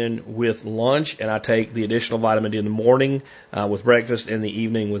multivitamin with lunch, and I take the additional vitamin D in the morning with breakfast and the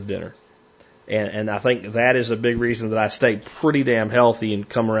evening with dinner. And I think that is a big reason that I stay pretty damn healthy and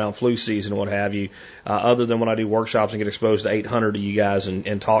come around flu season and what have you, other than when I do workshops and get exposed to 800 of you guys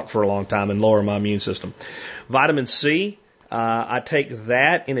and talk for a long time and lower my immune system. Vitamin C, I take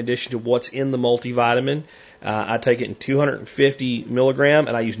that in addition to what's in the multivitamin. I take it in 250 milligram,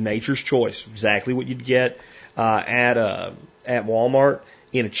 and I use Nature's Choice, exactly what you'd get at Walmart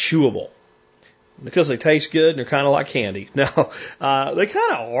in a chewable. Because they taste good and they're kind of like candy. Now, they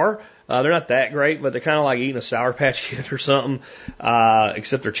kind of are. They're not that great, but they're kind of like eating a Sour Patch Kid or something,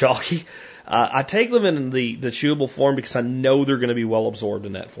 except they're chalky. I take them in the chewable form because I know they're going to be well absorbed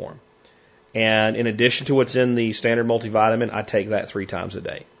in that form. And in addition to what's in the standard multivitamin, I take that 3 times a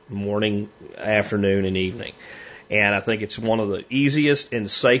day, morning, afternoon, and evening. And I think it's one of the easiest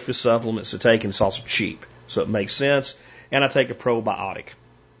and safest supplements to take, and it's also cheap. So it makes sense. And I take a probiotic.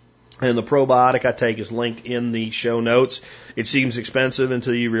 And the probiotic I take is linked in the show notes. It seems expensive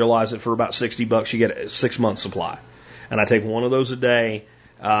until you realize that for about $60 you get a 6-month supply. And I take one of those a day,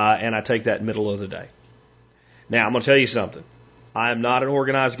 and I take that middle of the day. Now, I'm going to tell you something. I am not an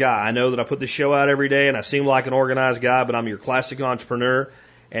organized guy. I know that I put this show out every day, and I seem like an organized guy, but I'm your classic entrepreneur.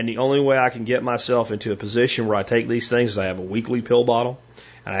 And the only way I can get myself into a position where I take these things is I have a weekly pill bottle,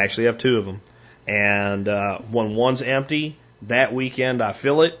 and I actually have 2 of them. And when one's empty, that weekend I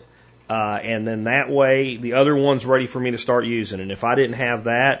fill it. And then that way, the other one's ready for me to start using. And if I didn't have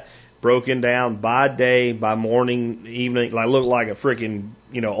that broken down by day, by morning, evening, I look like a freaking,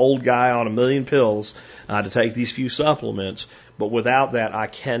 old guy on 1,000,000 pills to take these few supplements. But without that, I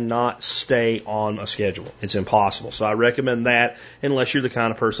cannot stay on a schedule. It's impossible. So I recommend that unless you're the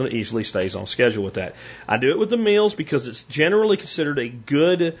kind of person that easily stays on schedule with that. I do it with the meals because it's generally considered a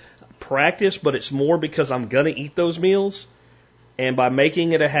good practice, but it's more because I'm going to eat those meals. And by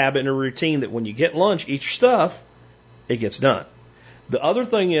making it a habit and a routine that when you get lunch, eat your stuff, it gets done. The other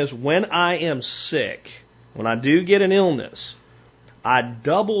thing is when I am sick, when I do get an illness, I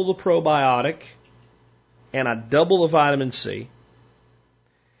double the probiotic and I double the vitamin C.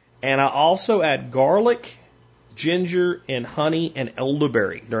 And I also add garlic, ginger, and honey and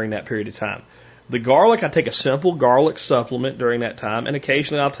elderberry during that period of time. The garlic, I take a simple garlic supplement during that time, and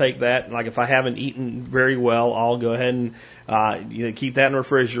occasionally I'll take that. Like if I haven't eaten very well, I'll go ahead and keep that in the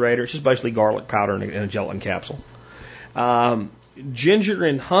refrigerator. It's just basically garlic powder in a gelatin capsule. Ginger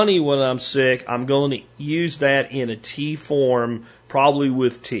and honey when I'm sick, I'm going to use that in a tea form, probably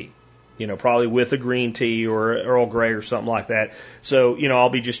with tea. Probably with a green tea or Earl Grey or something like that. So, I'll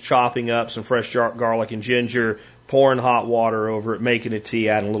be just chopping up some fresh garlic and ginger, pouring hot water over it, making a tea,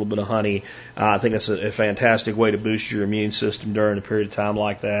 adding a little bit of honey. I think that's a fantastic way to boost your immune system during a period of time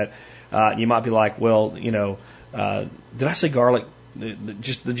like that. You might be like, well, did I say garlic?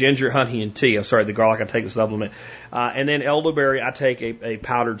 Just the ginger, honey, and tea. I'm sorry, the garlic, I take the supplement. And then elderberry, I take a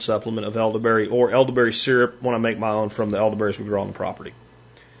powdered supplement of elderberry or elderberry syrup when I make my own from the elderberries we grow on the property.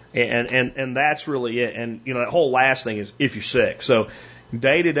 And that's really it. And, that whole last thing is if you're sick. So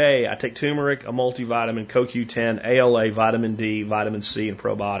day to day, I take turmeric, a multivitamin, CoQ10, ALA, vitamin D, vitamin C, and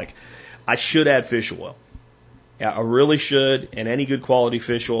probiotic. I should add fish oil. Yeah, I really should. And any good quality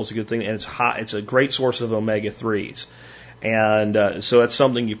fish oil is a good thing. And it's hot. It's a great source of omega-3s. And so that's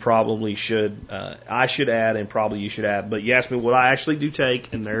something you probably should, I should add, and probably you should add. But you asked me what I actually do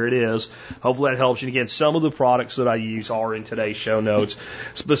take, and there it is. Hopefully that helps you. And again, some of the products that I use are in today's show notes,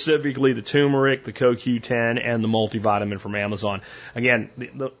 specifically the turmeric, the CoQ10, and the multivitamin from Amazon. Again,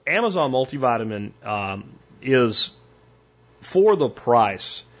 the Amazon multivitamin is, for the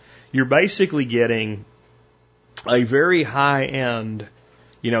price, you're basically getting a very high-end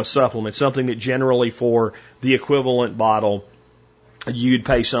supplement, something that generally for the equivalent bottle, you'd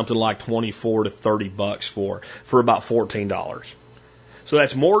pay something like $24 to $30 for about $14. So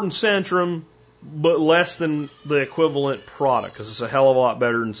that's more than Centrum, but less than the equivalent product, because it's a hell of a lot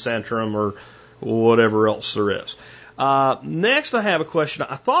better than Centrum or whatever else there is. Next, I have a question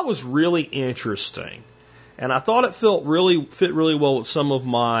I thought was really interesting, and I thought it fit really well with some of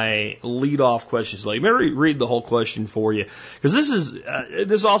my lead-off questions. Let me read the whole question for you, because this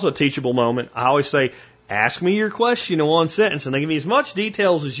is also a teachable moment. I always say, ask me your question in one sentence, and they give me as much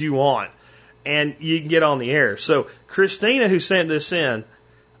details as you want, and you can get on the air. So Christina, who sent this in,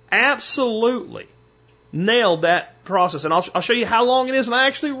 absolutely nailed that process, and I'll show you how long it is, and I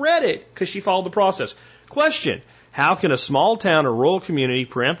actually read it because she followed the process. Question: how can a small town or rural community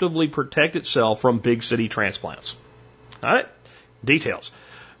preemptively protect itself from big city transplants? All right, details.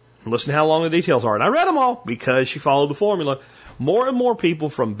 Listen to how long the details are, and I read them all because she followed the formula. More and more people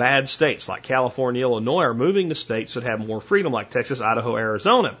from bad states like California, Illinois are moving to states that have more freedom like Texas, Idaho,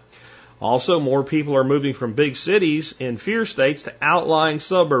 Arizona. Also, more people are moving from big cities in fierce states to outlying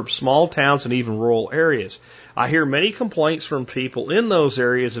suburbs, small towns, and even rural areas. I hear many complaints from people in those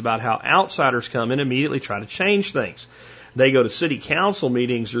areas about how outsiders come in and immediately try to change things. They go to city council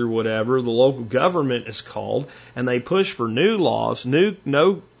meetings or whatever, the local government is called, and they push for new laws,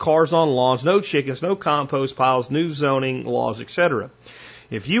 no cars on lawns, no chickens, no compost piles, new zoning laws, etc.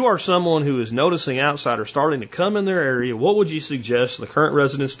 If you are someone who is noticing outsiders starting to come in their area, what would you suggest the current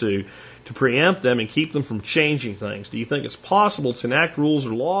residents do to preempt them and keep them from changing things? Do you think it's possible to enact rules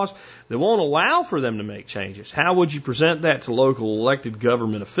or laws that won't allow for them to make changes? How would you present that to local elected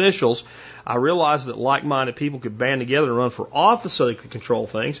government officials? I realize that like-minded people could band together and run for office so they could control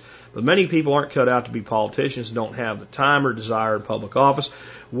things, but many people aren't cut out to be politicians and don't have the time or desire in public office.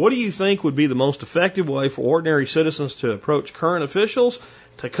 What do you think would be the most effective way for ordinary citizens to approach current officials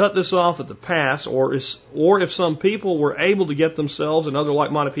to cut this off at the pass, or if some people were able to get themselves and other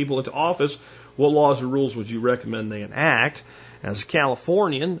like-minded people into office, what laws or rules would you recommend they enact? As a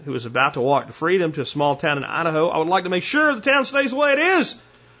Californian who is about to walk to freedom to a small town in Idaho, I would like to make sure the town stays the way it is.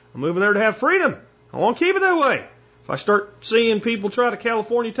 I'm moving there to have freedom. I want to keep it that way. If I start seeing people try to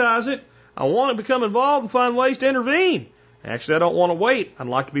Californiatize it, I want to become involved and find ways to intervene. Actually, I don't want to wait. I'd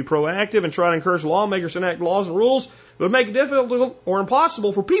like to be proactive and try to encourage lawmakers to enact laws and rules that would make it difficult or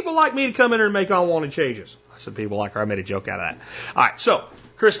impossible for people like me to come in here and make unwanted changes. I said people like her. I made a joke out of that. All right, so,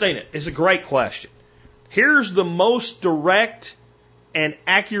 Christina, it's a great question. Here's the most direct and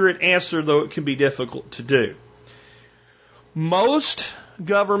accurate answer, though it can be difficult to do. Most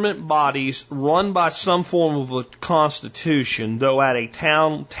government bodies run by some form of a constitution, though at a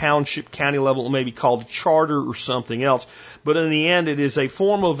township, county level, it may be called a charter or something else. But in the end, it is a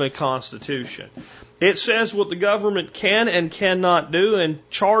form of a constitution. It says what the government can and cannot do and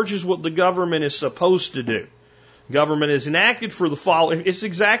charges what the government is supposed to do. Government is enacted for the following. It's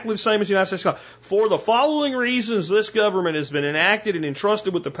exactly the same as the United States. For the following reasons, this government has been enacted and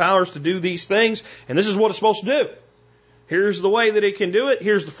entrusted with the powers to do these things, and this is what it's supposed to do. Here's the way that it can do it.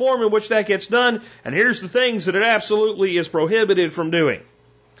 Here's the form in which that gets done. And here's the things that it absolutely is prohibited from doing.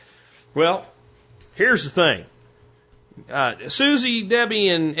 Well, here's the thing. Susie, Debbie,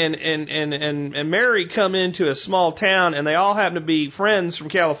 and Mary come into a small town, and they all happen to be friends from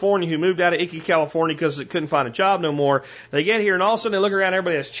California who moved out of icky California because they couldn't find a job no more. They get here, and all of a sudden they look around,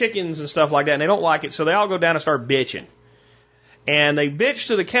 everybody has chickens and stuff like that, and they don't like it, so they all go down and start bitching. And they bitch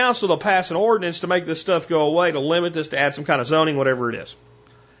to the council to pass an ordinance to make this stuff go away, to limit this, to add some kind of zoning, whatever it is.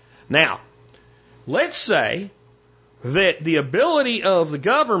 Now, let's say that the ability of the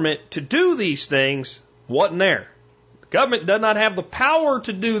government to do these things wasn't there. The government does not have the power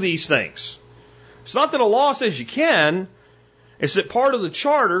to do these things. It's not that a law says you can. It's that part of the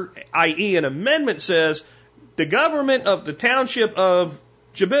charter, i.e. an amendment, says the government of the township of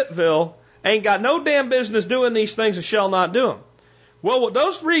Jabbitville ain't got no damn business doing these things and shall not do them. Well, what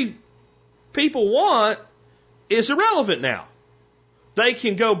those three people want is irrelevant now. They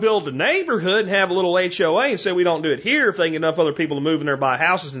can go build a neighborhood and have a little HOA and say we don't do it here if they can get enough other people to move in there, buy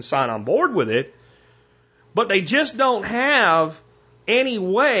houses and sign on board with it. But they just don't have any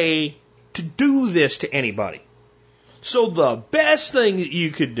way to do this to anybody. So the best thing that you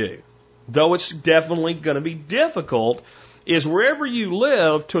could do, though it's definitely going to be difficult, is wherever you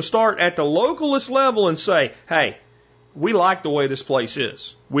live to start at the localist level and say, hey, we like the way this place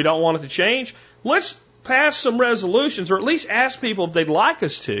is. We don't want it to change. Let's pass some resolutions, or at least ask people if they'd like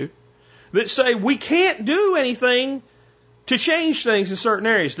us to, that say we can't do anything to change things in certain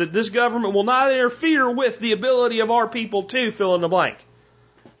areas, that this government will not interfere with the ability of our people to fill in the blank,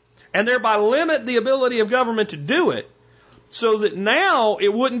 and thereby limit the ability of government to do it, so that now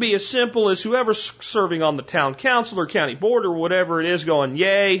it wouldn't be as simple as whoever's serving on the town council or county board or whatever it is going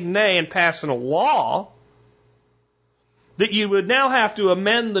yay, nay, and passing a law, that you would now have to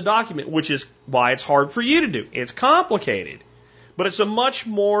amend the document, which is why it's hard for you to do. It's complicated, but it's a much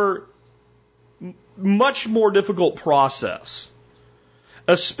more difficult process,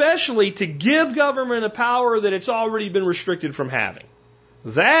 especially to give government a power that it's already been restricted from having.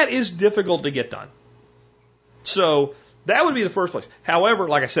 That is difficult to get done. So that would be the first place. However,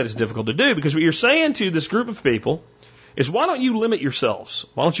 like I said, it's difficult to do because what you're saying to this group of people is, why don't you limit yourselves?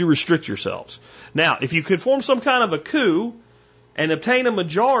 Why don't you restrict yourselves? Now, if you could form some kind of a coup and obtain a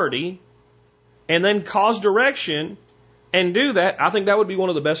majority and then cause direction and do that, I think that would be one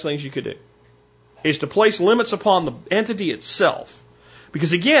of the best things you could do, is to place limits upon the entity itself.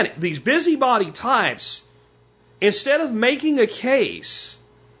 Because again, these busybody types, instead of making a case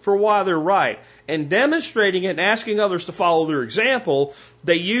for why they're right and demonstrating it and asking others to follow their example,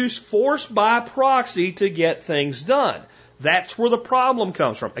 they use force by proxy to get things done. That's where the problem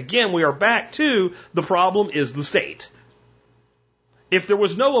comes from. Again, we are back to the problem is the state. If there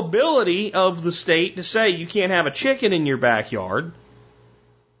was no ability of the state to say you can't have a chicken in your backyard,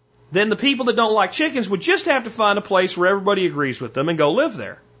 then the people that don't like chickens would just have to find a place where everybody agrees with them and go live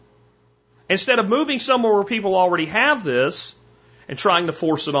there. Instead of moving somewhere where people already have this and trying to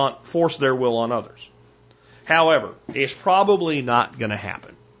force their will on others. However, it's probably not going to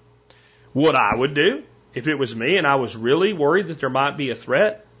happen. What I would do, if it was me and I was really worried that there might be a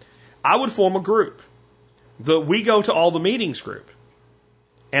threat, I would form a group. The We Go to All the Meetings group.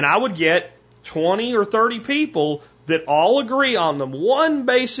 And I would get 20 or 30 people that all agree on the one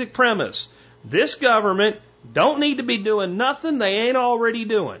basic premise. This government don't need to be doing nothing they ain't already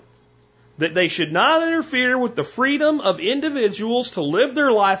doing. That they should not interfere with the freedom of individuals to live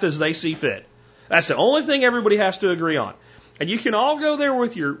their life as they see fit. That's the only thing everybody has to agree on. And you can all go there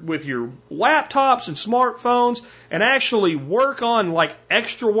with your laptops and smartphones and actually work on like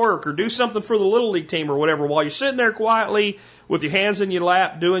extra work or do something for the Little League team or whatever while you're sitting there quietly with your hands in your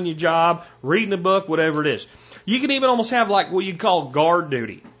lap, doing your job, reading a book, whatever it is. You can even almost have like what you'd call guard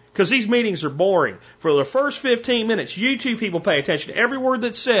duty. Because these meetings are boring. For the first 15 minutes, you two people pay attention to every word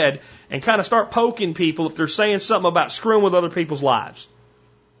that's said and kind of start poking people if they're saying something about screwing with other people's lives.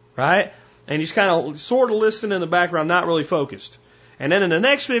 Right? And you just kind of sort of listen in the background, not really focused. And then in the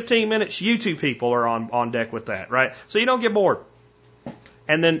next 15 minutes, you two people are on deck with that. Right? So you don't get bored.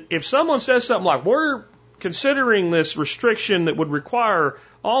 And then if someone says something like, we're considering this restriction that would require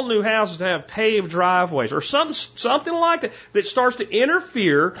all new houses to have paved driveways or something like that, that starts to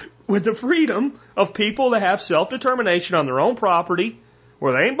interfere with the freedom of people to have self-determination on their own property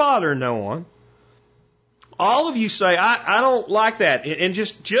where they ain't bothering no one. All of you say, I don't like that. And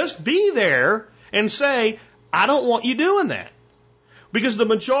just be there and say, I don't want you doing that. Because the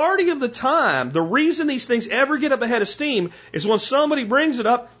majority of the time, the reason these things ever get up ahead of steam is when somebody brings it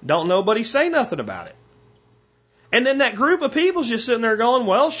up, don't nobody say nothing about it. And then that group of people's just sitting there going,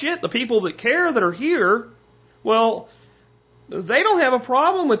 well, shit, the people that care that are here, well, they don't have a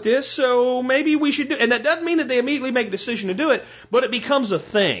problem with this, so maybe we should do it. And that doesn't mean that they immediately make a decision to do it, but it becomes a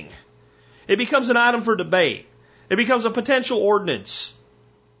thing. It becomes an item for debate. It becomes a potential ordinance.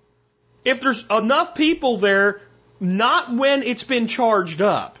 If there's enough people there, not when it's been charged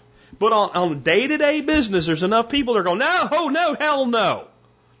up, but on day-to-day business, there's enough people that are going, no, hell no.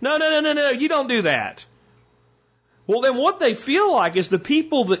 No, you don't do that. Well, then what they feel like is the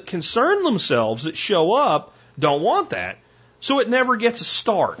people that concern themselves that show up don't want that. So it never gets a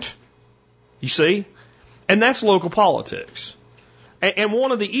start. You see? And that's local politics. And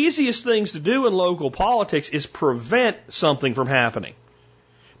one of the easiest things to do in local politics is prevent something from happening.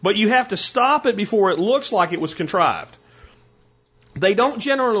 But you have to stop it before it looks like it was contrived. They don't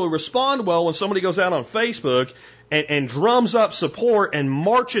generally respond well when somebody goes out on Facebook and drums up support and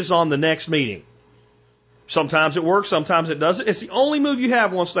marches on the next meeting. Sometimes it works, sometimes it doesn't. It's the only move you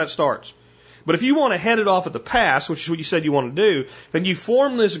have once that starts. But if you want to head it off at the pass, which is what you said you want to do, then you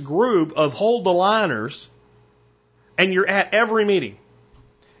form this group of hold-the-liners, and you're at every meeting.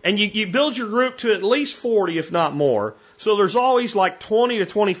 And you build your group to at least 40, if not more. So there's always like 20 to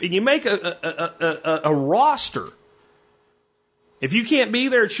 20, and you make a roster If you can't be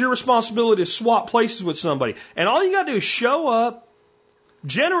there, it's your responsibility to swap places with somebody. And all you got to do is show up,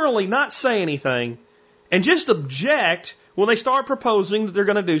 generally not say anything, and just object when they start proposing that they're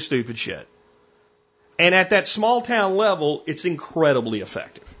going to do stupid shit. And at that small town level, it's incredibly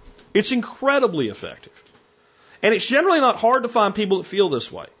effective. It's incredibly effective. And it's generally not hard to find people that feel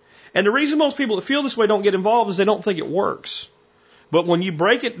this way. And the reason most people that feel this way don't get involved is they don't think it works. But when you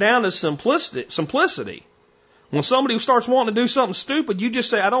break it down to simplicity, when somebody starts wanting to do something stupid, you just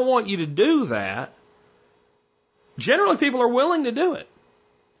say, I don't want you to do that. Generally, people are willing to do it.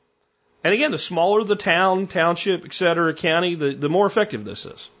 And again, the smaller the town, township, et cetera, county, the more effective this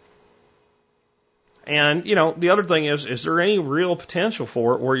is. And, you know, the other thing is there any real potential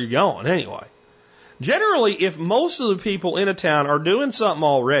for it where you're going anyway? Generally, if most of the people in a town are doing something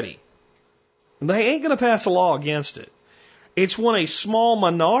already, they ain't going to pass a law against it. It's when a small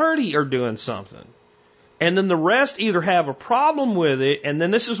minority are doing something, and then the rest either have a problem with it, and then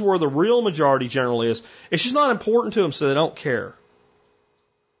this is where the real majority generally is. It's just not important to them, so they don't care.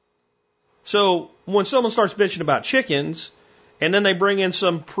 So when someone starts bitching about chickens, and then they bring in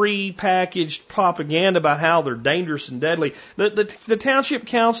some pre-packaged propaganda about how they're dangerous and deadly, the township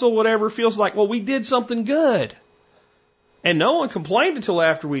council, whatever, feels like, well, we did something good. And no one complained until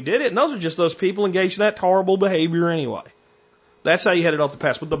after we did it, and those are just those people engaged in that horrible behavior anyway. That's how you head it off the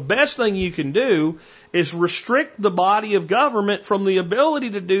pass. But the best thing you can do is restrict the body of government from the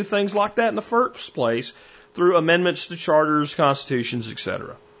ability to do things like that in the first place through amendments to charters, constitutions,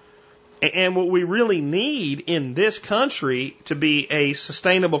 etc. And what we really need in this country to be a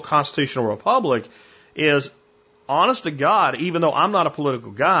sustainable constitutional republic is, honest to God, even though I'm not a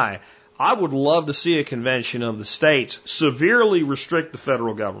political guy, I would love to see a convention of the states severely restrict the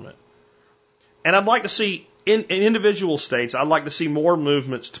federal government. And I'd like to see, in individual states, I'd like to see more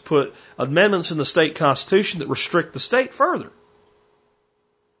movements to put amendments in the state constitution that restrict the state further.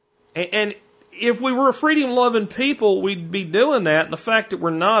 And if we were a freedom-loving people, we'd be doing that. And the fact that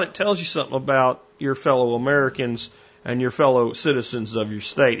we're not, it tells you something about your fellow Americans and your fellow citizens of your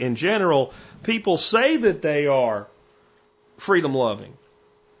state. In general, people say that they are freedom-loving.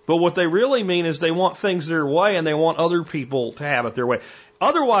 But what they really mean is they want things their way and they want other people to have it their way.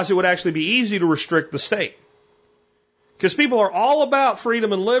 Otherwise, it would actually be easy to restrict the state. Because people are all about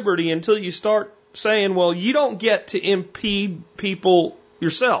freedom and liberty until you start saying, well, you don't get to impede people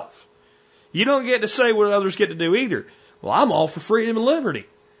yourself. You don't get to say what others get to do either. Well, I'm all for freedom and liberty.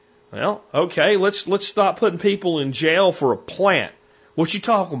 Well, okay, let's stop putting people in jail for a plant. What you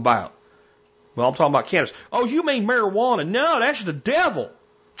talking about? Well, I'm talking about cannabis. Oh, you mean marijuana? No, that's the devil.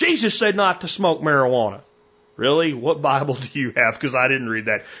 Jesus said not to smoke marijuana. Really? What Bible do you have? Because I didn't read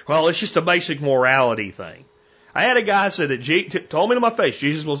that. Well, it's just a basic morality thing. I had a guy say that told me to my face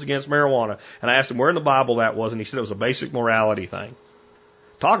Jesus was against marijuana, and I asked him where in the Bible that was, and he said it was a basic morality thing.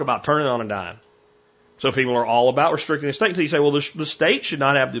 Talk about turning on a dime. So people are all about restricting the state until you say, well, the state should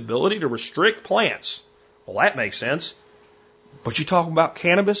not have the ability to restrict plants. Well, that makes sense. But you talking about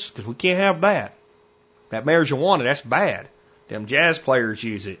cannabis? Because we can't have that. That marijuana, that's bad. Them jazz players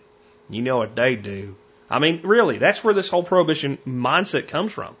use it. You know what they do. I mean, really, that's where this whole prohibition mindset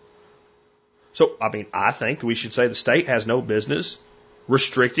comes from. So, I mean, I think we should say the state has no business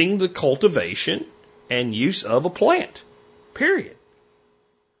restricting the cultivation and use of a plant. Period.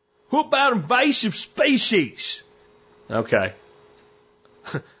 What about invasive species? Okay.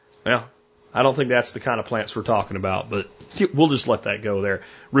 Well, I don't think that's the kind of plants we're talking about, but we'll just let that go there.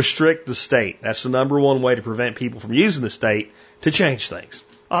 Restrict the state. That's the number one way to prevent people from using the state to change things.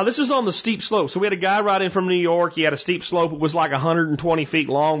 This is on the steep slope. So we had a guy ride in from New York. He had a steep slope. It was like 120 feet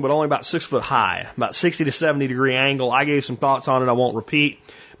long, but only about 6 foot high, about 60 to 70 degree angle. I gave some thoughts on it. I won't repeat,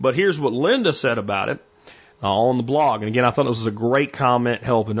 but here's what Linda said about it on the blog. And again, I thought this was a great comment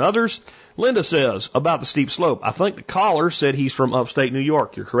helping others. Linda says about the steep slope, I think the caller said he's from upstate New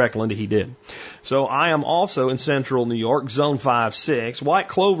York. You're correct, Linda, he did. So I am also in central New York, zone 5-6. White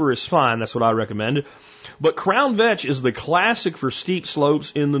clover is fine. That's what I recommend. But crown vetch is the classic for steep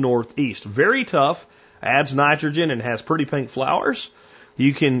slopes in the northeast. Very tough, adds nitrogen, and has pretty pink flowers.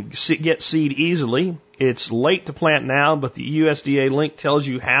 You can get seed easily. It's late to plant now, but the USDA link tells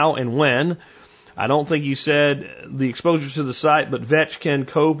you how and when. I don't think you said the exposure to the site, but vetch can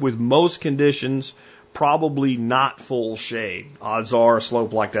cope with most conditions, probably not full shade. Odds are a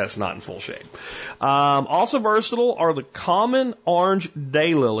slope like that's not in full shade. Also versatile are the common orange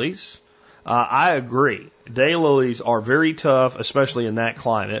daylilies. I agree. Daylilies are very tough, especially in that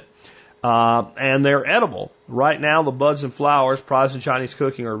climate, and they're edible. Right now, the buds and flowers, prized in Chinese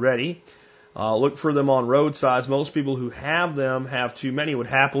cooking, are ready. Look for them on roadsides. Most people who have them have too many, would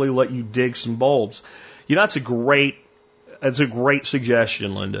happily let you dig some bulbs. You know, that's a great It's a great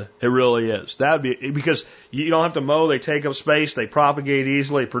suggestion, Linda. It really is. That would be, because you don't have to mow, they take up space, they propagate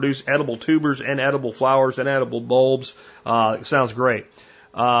easily, they produce edible tubers and edible flowers and edible bulbs. It sounds great.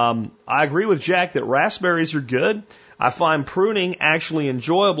 I agree with Jack that raspberries are good. I find pruning actually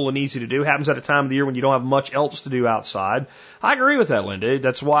enjoyable and easy to do. Happens at a time of the year when you don't have much else to do outside. I agree with that, Linda.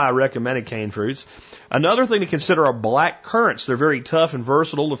 That's why I recommended cane fruits. Another thing to consider are black currants. They're very tough and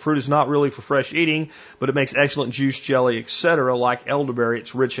versatile. The fruit is not really for fresh eating, but it makes excellent juice, jelly, etc. Like elderberry,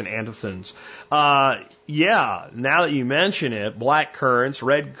 it's rich in anthocyanins. Yeah, now that you mention it, black currants,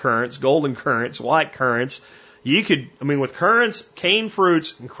 red currants, golden currants, white currants. You could, with currants, cane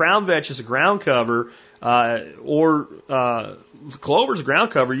fruits, and crown vetch as a ground cover, or clover's ground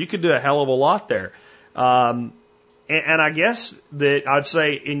cover, you could do a hell of a lot there. And I guess that I'd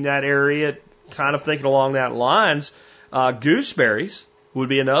say in that area, kind of thinking along that lines, gooseberries would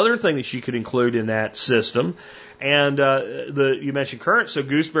be another thing that you could include in that system. And you mentioned currants, so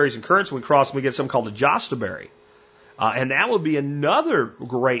gooseberries and currants, we cross and we get something called the jostaberry. And that would be another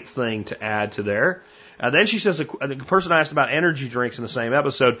great thing to add to there. Then she says, the person asked about energy drinks in the same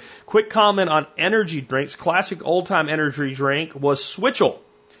episode. Quick comment on energy drinks. Classic old-time energy drink was Switchel,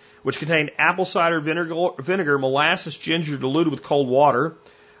 which contained apple cider vinegar, molasses, ginger diluted with cold water,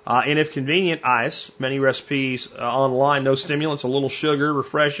 and if convenient, ice. Many recipes online, no stimulants, a little sugar,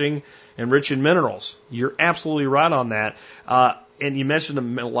 refreshing, and rich in minerals. You're absolutely right on that. And you mentioned the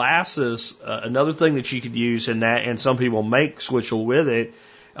molasses. Another thing that you could use in that, and some people make Switchel with it,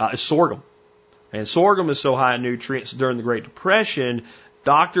 is sorghum. And sorghum is so high in nutrients during the Great Depression,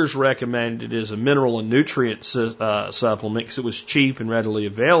 doctors recommended it as a mineral and nutrient supplement because it was cheap and readily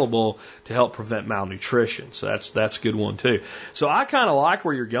available to help prevent malnutrition. So that's a good one too. So I kind of like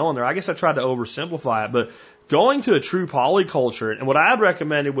where you're going there. I guess I tried to oversimplify it, but going to a true polyculture, and what I had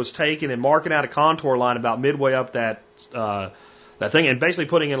recommended was taking and marking out a contour line about midway up that thing and basically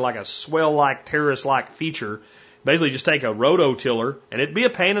putting in like a swell-like, terrace-like feature. Basically just take a rototiller, and it'd be a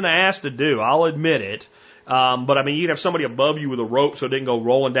pain in the ass to do, I'll admit it. But you'd have somebody above you with a rope so it didn't go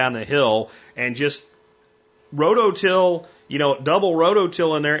rolling down the hill, and just rototill, double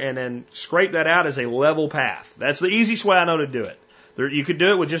rototill in there, and then scrape that out as a level path. That's the easiest way I know to do it. You could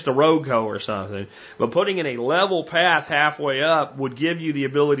do it with just a road hoe or something, but putting in a level path halfway up would give you the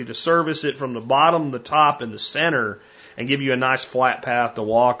ability to service it from the bottom, the top, and the center, and give you a nice flat path to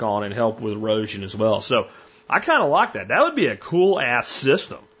walk on and help with erosion as well. So I kind of like that. That would be a cool ass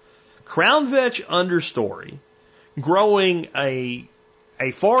system. Crown vetch understory, growing a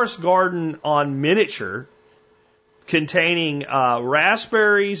forest garden on miniature containing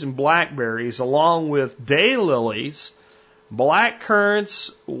raspberries and blackberries along with daylilies, black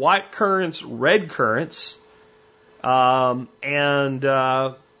currants, white currants, red currants, and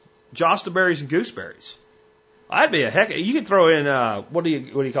jostaberries and gooseberries. That'd be a heck. You could throw in what do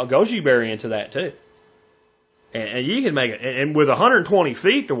you call goji berry into that too. And you can make it, and with 120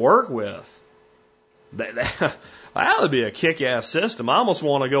 feet to work with, that would be a kick-ass system. I almost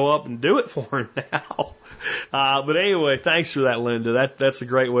want to go up and do it for him now. But anyway, thanks for that, Linda. That's a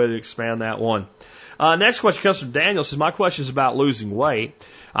great way to expand that one. Next question comes from Daniel. Says, my question is about losing weight.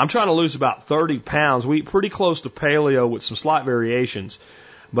 I'm trying to lose about 30 pounds. We eat pretty close to paleo with some slight variations,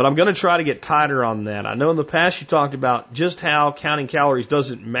 but I'm going to try to get tighter on that. I know in the past you talked about just how counting calories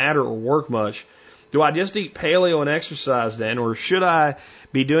doesn't matter or work much. Do I just eat paleo and exercise then, or should I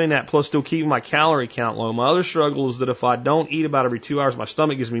be doing that plus still keeping my calorie count low? My other struggle is that if I don't eat about every 2 hours, my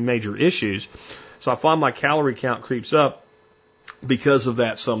stomach gives me major issues. So I find my calorie count creeps up because of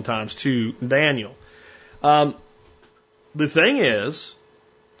that sometimes too, Daniel. The thing is,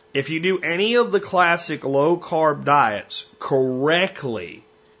 if you do any of the classic low-carb diets correctly,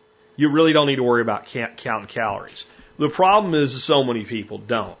 you really don't need to worry about counting calories. The problem is so many people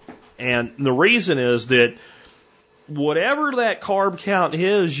don't. And the reason is that whatever that carb count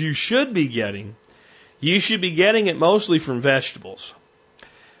is you should be getting it mostly from vegetables.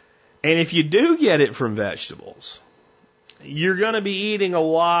 And if you do get it from vegetables, you're going to be eating a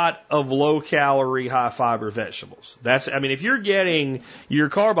lot of low-calorie, high-fiber vegetables. If you're getting your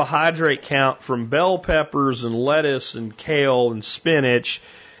carbohydrate count from bell peppers and lettuce and kale and spinach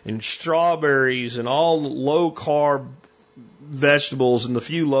and strawberries and all low-carb vegetables and the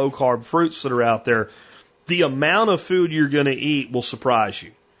few low-carb fruits that are out there, the amount of food you're going to eat will surprise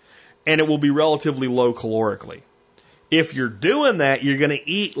you. And it will be relatively low calorically. If you're doing that, you're going to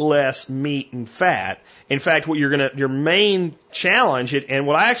eat less meat and fat. In fact, your main challenge, and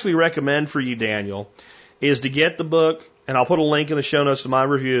what I actually recommend for you, Daniel, is to get the book, and I'll put a link in the show notes to my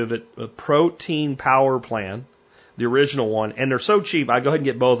review of it, a Protein Power Plan, the original one. And they're so cheap, I go ahead and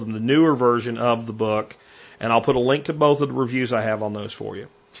get both of them, the newer version of the book, And I'll put a link to both of the reviews I have on those for you.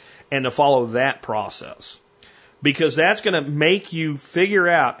 And to follow that process. Because that's going to make you figure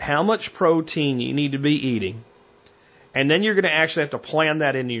out how much protein you need to be eating. And then you're going to actually have to plan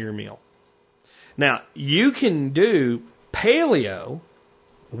that into your meal. Now, you can do paleo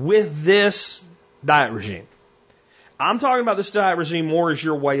with this diet regime. I'm talking about this diet regime more as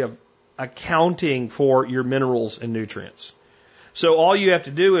your way of accounting for your minerals and nutrients. So all you have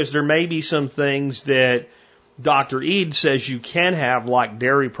to do is there may be some things that Dr. Ede says you can have, like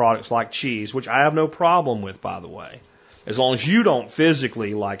dairy products like cheese, which I have no problem with, by the way, as long as you don't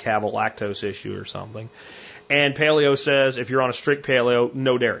physically like have a lactose issue or something. And paleo says if you're on a strict paleo,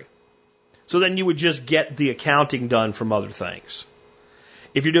 no dairy. So then you would just get the accounting done from other things.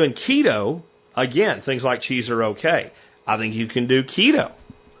 If you're doing keto, again, things like cheese are okay. I think you can do keto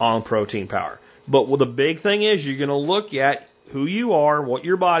on protein power. But the big thing is you're going to look at who you are, what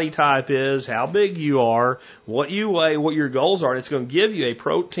your body type is, how big you are, what you weigh, what your goals are, and it's going to give you a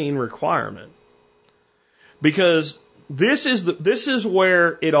protein requirement. Because this is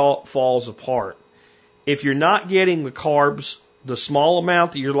where it all falls apart. If you're not getting the carbs, the small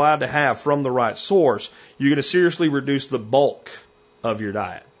amount that you're allowed to have from the right source, you're going to seriously reduce the bulk of your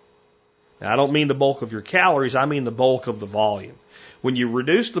diet. Now, I don't mean the bulk of your calories, I mean the bulk of the volume. When you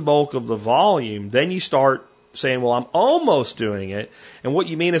reduce the bulk of the volume, then you start saying, well, I'm almost doing it. And what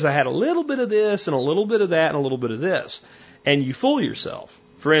you mean is I had a little bit of this and a little bit of that and a little bit of this. And you fool yourself.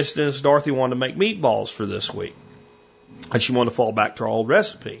 For instance, Dorothy wanted to make meatballs for this week. And she wanted to fall back to our old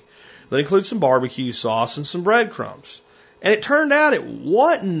recipe. That includes some barbecue sauce and some breadcrumbs. And it turned out it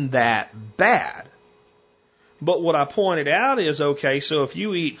wasn't that bad. But what I pointed out is, okay, so if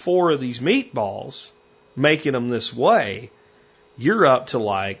you eat 4 of these meatballs, making them this way, you're up to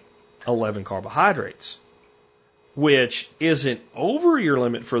like 11 carbohydrates. Which isn't over your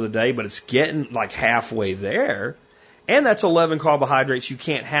limit for the day, but it's getting like halfway there. And that's 11 carbohydrates you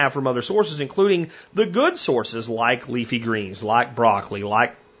can't have from other sources, including the good sources like leafy greens, like broccoli,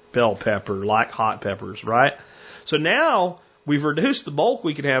 like bell pepper, like hot peppers, right? So now we've reduced the bulk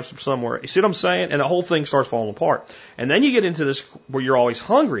we can have from somewhere. You see what I'm saying? And the whole thing starts falling apart. And then you get into this where you're always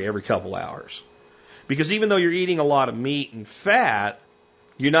hungry every couple hours. Because even though you're eating a lot of meat and fat,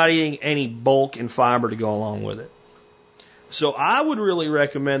 you're not eating any bulk and fiber to go along with it. So I would really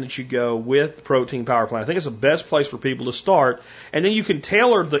recommend that you go with the protein power plan. I think it's the best place for people to start. And then you can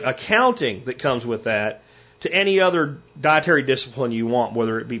tailor the accounting that comes with that to any other dietary discipline you want,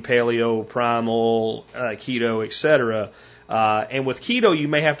 whether it be paleo, primal, keto, etc. And with keto, you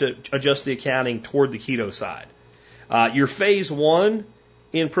may have to adjust the accounting toward the keto side. Your phase 1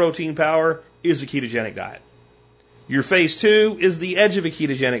 in protein power is a ketogenic diet. Your phase 2 is the edge of a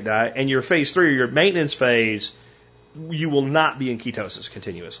ketogenic diet. And your phase 3, or your maintenance phase, you will not be in ketosis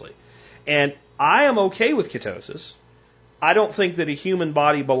continuously. And I am okay with ketosis. I don't think that a human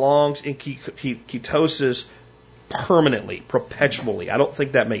body belongs in ketosis permanently, perpetually. I don't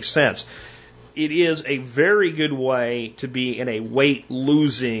think that makes sense. It is a very good way to be in a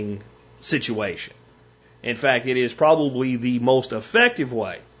weight-losing situation. In fact, it is probably the most effective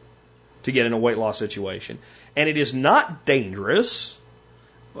way to get in a weight loss situation. And it is not dangerous.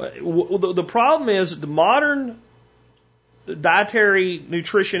 The problem is the modern dietary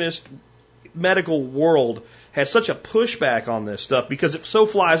nutritionist medical world has such a pushback on this stuff because it so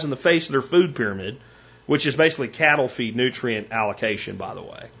flies in the face of their food pyramid, which is basically cattle feed nutrient allocation, by the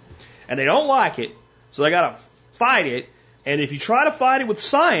way. And they don't like it, so they got to fight it. And if you try to fight it with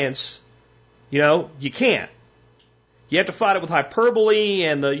science, you can't. You have to fight it with hyperbole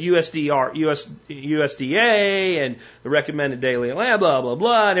and the USDA and the recommended daily blah, blah,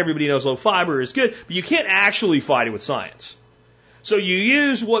 blah, and everybody knows low fiber is good, but you can't actually fight it with science. So you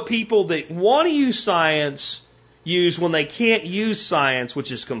use what people that want to use science use when they can't use science,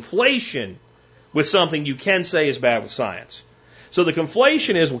 which is conflation with something you can say is bad with science. So the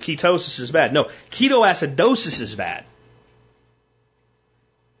conflation is, well, ketosis is bad. No, ketoacidosis is bad.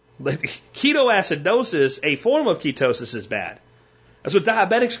 Ketoacidosis, a form of ketosis, is bad. That's what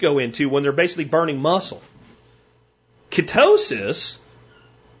diabetics go into when they're basically burning muscle. Ketosis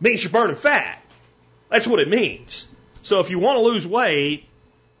means you're burning fat. That's what it means. So if you want to lose weight,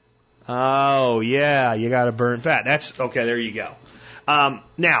 oh yeah, you got to burn fat. That's okay. There you go.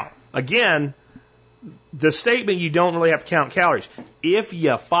 Now, again, the statement you don't really have to count calories. If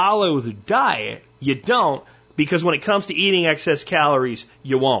you follow the diet, you don't, because when it comes to eating excess calories,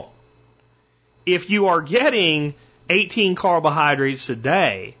 you won't. If you are getting 18 carbohydrates a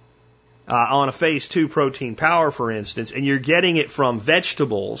day on a phase 2 protein power, for instance, and you're getting it from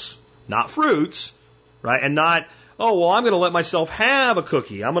vegetables, not fruits, right, and not Oh, well, I'm going to let myself have a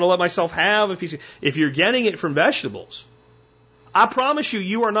cookie. I'm going to let myself have a piece of... If you're getting it from vegetables, I promise you,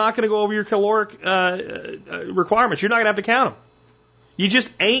 you are not going to go over your caloric requirements. You're not going to have to count them. You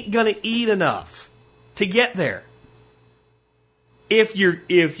just ain't going to eat enough to get there. If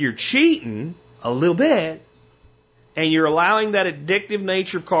you're cheating a little bit and you're allowing that addictive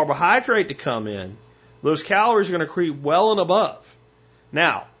nature of carbohydrate to come in, those calories are going to creep well and above.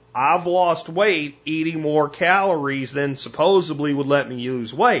 Now, I've lost weight eating more calories than supposedly would let me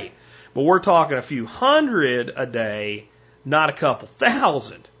lose weight. But we're talking a few hundred a day, not a couple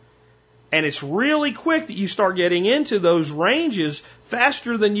thousand. And it's really quick that you start getting into those ranges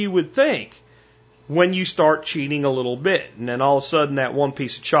faster than you would think when you start cheating a little bit. And then all of a sudden that one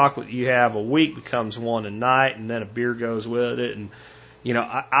piece of chocolate you have a week becomes one a night, and then a beer goes with it. And, you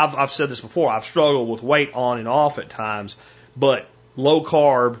know, I've said this before. I've struggled with weight on and off at times, but low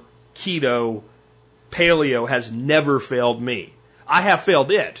carb, keto, paleo has never failed me. I have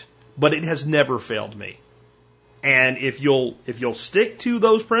failed it, but it has never failed me. And if you'll stick to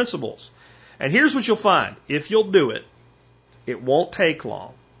those principles, and here's what you'll find. If you'll do it, it won't take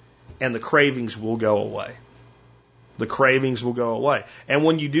long, and the cravings will go away. The cravings will go away. And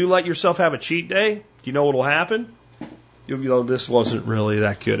when you do let yourself have a cheat day, do you know what will happen? You'll go, this wasn't really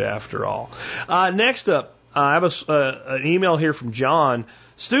that good after all. Next up, I have an email here from John.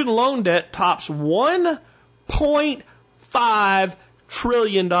 Student loan debt tops $1.5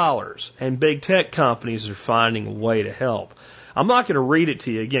 trillion, and big tech companies are finding a way to help. I'm not going to read it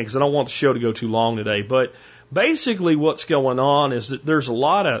to you again because I don't want the show to go too long today, but basically what's going on is that there's a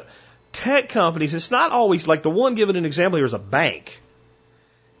lot of tech companies. It's not always like the one given an example here is a bank.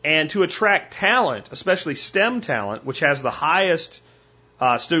 And to attract talent, especially STEM talent, which has the highest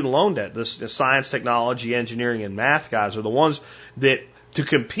student loan debt, the science, technology, engineering, and math guys are the ones that, to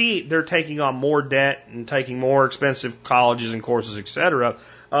compete, they're taking on more debt and taking more expensive colleges and courses, etc.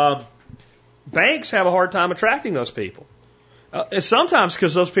 Banks have a hard time attracting those people. Sometimes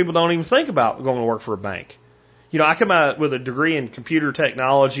because those people don't even think about going to work for a bank. You know, I come out with a degree in computer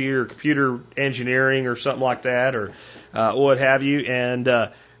technology or computer engineering or something like that, or what have you, and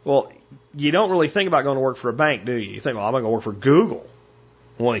well, you don't really think about going to work for a bank, do you? You think, well, I'm going to go work for Google,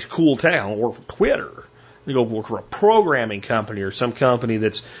 one of these cool tech. I'm going to work for Twitter. You go work for a programming company or some company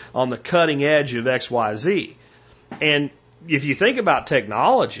that's on the cutting edge of XYZ. And if you think about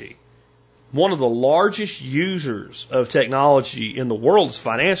technology, one of the largest users of technology in the world is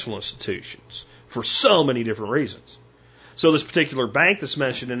financial institutions for so many different reasons. So this particular bank that's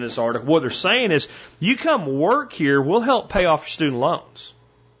mentioned in this article, what they're saying is, you come work here, we'll help pay off your student loans.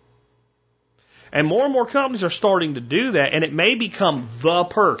 And more companies are starting to do that, and it may become the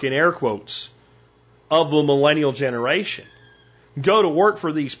perk, in air quotes, of the millennial generation. Go to work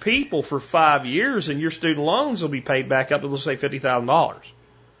for these people for 5 years, and your student loans will be paid back up to, let's say, $50,000.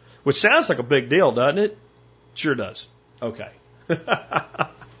 Which sounds like a big deal, doesn't it? Sure does. Okay. It's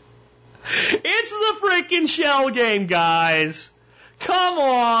the freaking shell game, guys. Come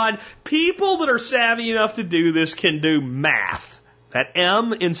on. People that are savvy enough to do this can do math. That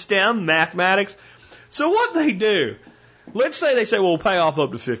M in STEM, mathematics. So what they do, let's say they say, well, we'll pay off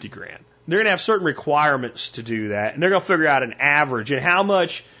up to 50 grand. They're going to have certain requirements to do that, and they're going to figure out an average and how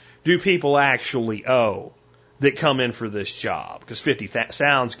much do people actually owe that come in for this job. Because 50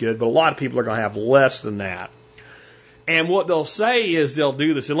 sounds good, but a lot of people are going to have less than that. And what they'll say is they'll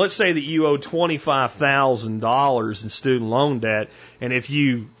do this. And let's say that you owe $25,000 in student loan debt, and if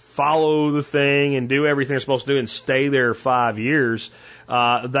you follow the thing and do everything they're supposed to do and stay there 5 years,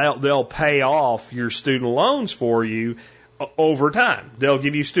 they'll pay off your student loans for you over time. They'll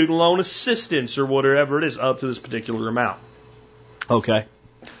give you student loan assistance or whatever it is up to this particular amount. Okay.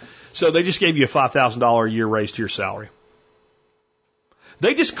 So they just gave you a $5,000 a year raise to your salary.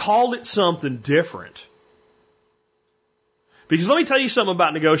 They just called it something different. Because let me tell you something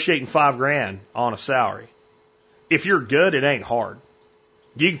about negotiating $5 grand on a salary. If you're good, it ain't hard.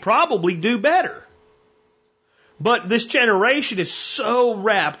 You can probably do better. But this generation is so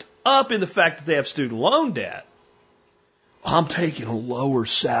wrapped up in the fact that they have student loan debt. I'm taking a lower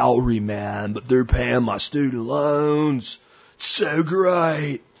salary, man, but they're paying my student loans. It's so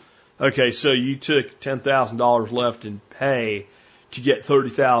great. Okay, so you took $10,000 left in pay to get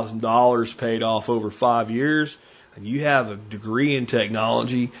 $30,000 paid off over 5 years, and you have a degree in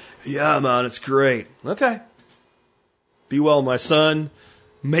technology. Yeah, man, it's great. Okay. Be well, my son.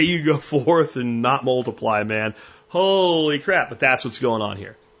 May you go forth and not multiply, man. Holy crap, but that's what's going on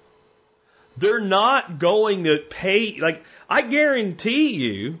here. They're not going to pay, like, I guarantee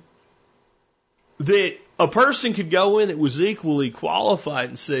you that a person could go in that was equally qualified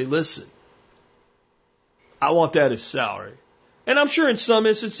and say, listen, I want that as salary. And I'm sure in some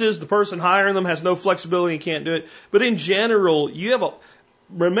instances the person hiring them has no flexibility and can't do it. But in general,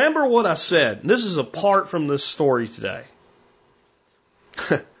 remember what I said. And this is apart from this story today.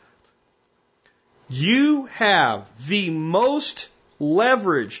 You have the most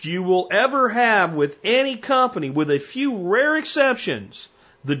leveraged you will ever have with any company, with a few rare exceptions,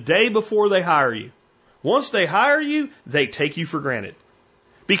 the day before they hire you. Once they hire you, they take you for granted.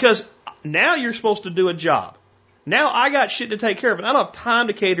 Because now you're supposed to do a job. Now I got shit to take care of, and I don't have time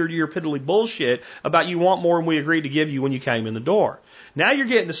to cater to your piddly bullshit about you want more than we agreed to give you when you came in the door. Now you're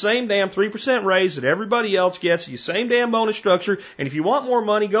getting the same damn 3% raise that everybody else gets, the same damn bonus structure, and if you want more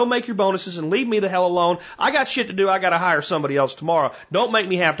money, go make your bonuses and leave me the hell alone. I got shit to do, I got to hire somebody else tomorrow. Don't make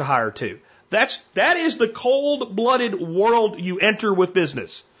me have to hire two. That is the cold-blooded world you enter with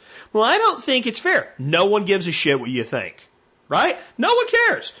business. Well, I don't think it's fair. No one gives a shit what you think. Right? No one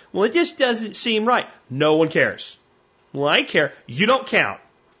cares. Well, it just doesn't seem right. No one cares. Well, I care. You don't count.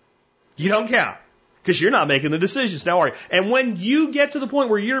 You don't count. Because you're not making the decisions now, are you? And when you get to the point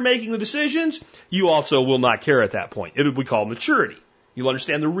where you're making the decisions, you also will not care at that point. It would be called maturity. You'll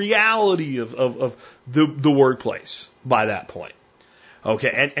understand the reality of the workplace by that point.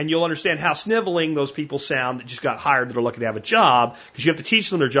 Okay, and you'll understand how sniveling those people sound that just got hired that are lucky to have a job, because you have to teach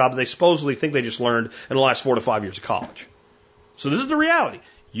them their job that they supposedly think they just learned in the last 4 to 5 years of college. So this is the reality.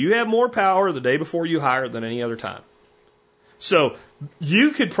 You have more power the day before you hire than any other time. So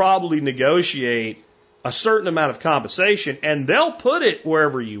you could probably negotiate a certain amount of compensation, and they'll put it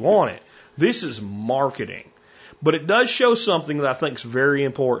wherever you want it. This is marketing. But it does show something that I think is very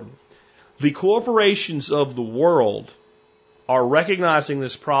important. The corporations of the world are recognizing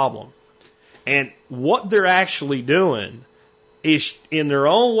this problem. And what they're actually doing is, in their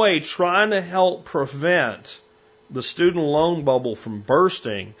own way, trying to help prevent the student loan bubble from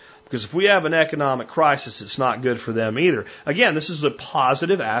bursting. Because if we have an economic crisis, it's not good for them either. Again, this is a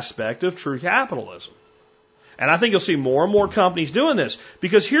positive aspect of true capitalism. And I think you'll see more and more companies doing this.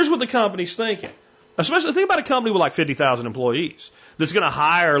 Because here's what the company's thinking. Especially think about a company with like 50,000 employees that's going to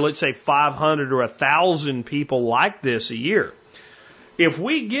hire, let's say, 500 or 1,000 people like this a year. If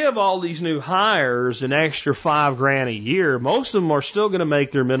we give all these new hires an extra $5,000 a year, most of them are still going to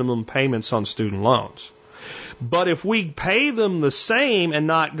make their minimum payments on student loans. But if we pay them the same and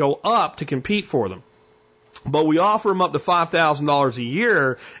not go up to compete for them, but we offer them up to $5,000 a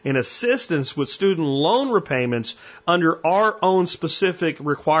year in assistance with student loan repayments under our own specific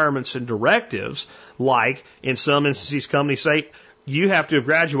requirements and directives, like in some instances companies say you have to have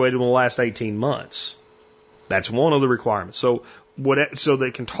graduated in the last 18 months. That's one of the requirements. So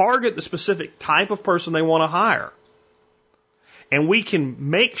they can target the specific type of person they want to hire. And we can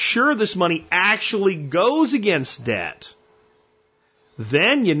make sure this money actually goes against debt.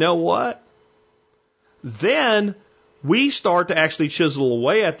 Then, you know what? Then we start to actually chisel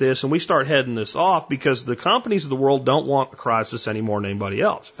away at this and we start heading this off, because the companies of the world don't want a crisis any more than anybody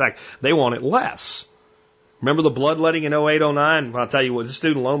else. In fact, they want it less. Remember the bloodletting in 08, 09? I'll tell you what, the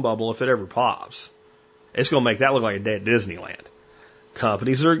student loan bubble, if it ever pops, it's going to make that look like a dead Disneyland.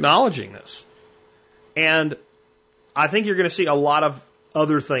 Companies are acknowledging this. And I think you're going to see a lot of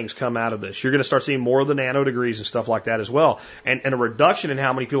other things come out of this. You're going to start seeing more of the nano degrees and stuff like that as well. And a reduction in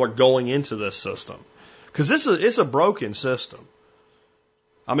how many people are going into this system. Because it's a broken system.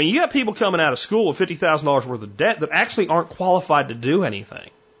 I mean, you have people coming out of school with $50,000 worth of debt that actually aren't qualified to do anything.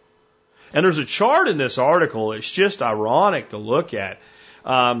 And there's a chart in this article. It's just ironic to look at.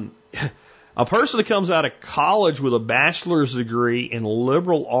 A person that comes out of college with a bachelor's degree in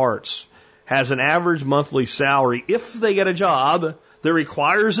liberal arts has an average monthly salary, if they get a job that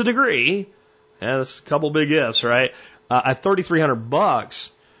requires a degree, and that's a couple big ifs, right? At $3,300.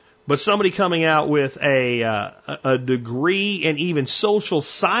 But somebody coming out with a degree in even social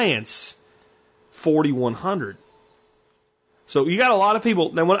science, $4,100. So you got a lot of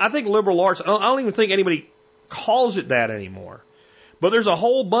people. Now, when I think liberal arts, I don't even think anybody calls it that anymore. But there's a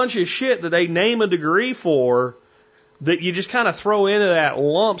whole bunch of shit that they name a degree for that you just kind of throw into that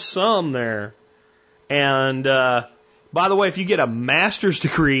lump sum there. And by the way, if you get a master's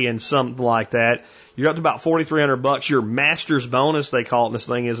degree in something like that, you're up to about $4,300. Your master's bonus, they call it in this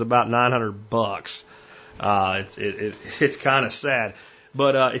thing, is about $900. It's kind of sad.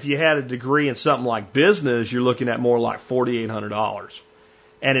 But if you had a degree in something like business, you're looking at more like $4,800.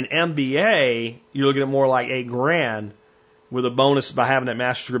 And an MBA, you're looking at more like $8,000 with a bonus by having that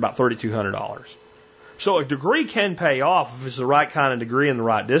master's degree about $3,200. So a degree can pay off if it's the right kind of degree in the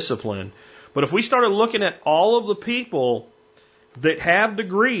right discipline. But if we started looking at all of the people that have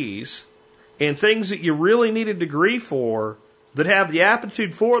degrees and things that you really need a degree for, that have the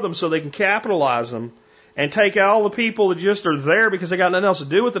aptitude for them so they can capitalize them, and take out all the people that just are there because they got nothing else to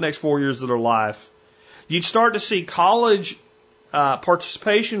do with the next 4 years of their life, you'd start to see college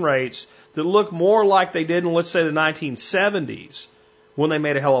participation rates that look more like they did in, let's say, the 1970s, when they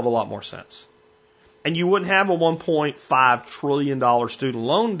made a hell of a lot more sense. And you wouldn't have a $1.5 trillion student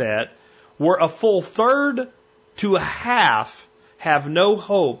loan debt where a full third to a half have no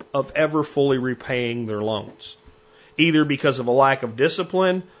hope of ever fully repaying their loans, either because of a lack of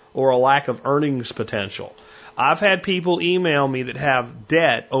discipline or a lack of earnings potential. I've had people email me that have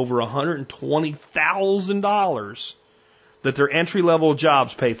debt over $120,000 that their entry-level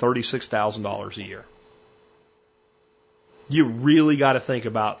jobs pay $36,000 a year. You really got to think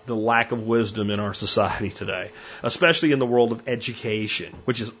about the lack of wisdom in our society today, especially in the world of education,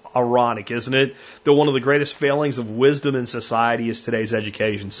 which is ironic, isn't it? That one of the greatest failings of wisdom in society is today's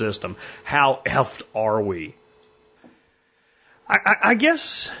education system. How effed are we? I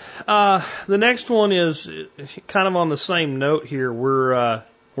guess the next one is kind of on the same note here. We're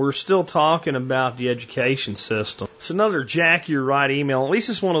still talking about the education system. It's another Jack, you're right email. At least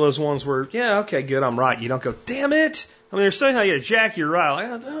it's one of those ones where, yeah, okay, good, I'm right. You don't go, damn it. I mean, they're saying how you Jack, you're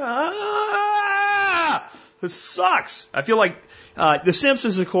right. Like, this sucks. I feel like the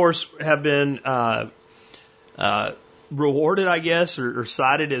Simpsons, of course, have been rewarded, I guess, or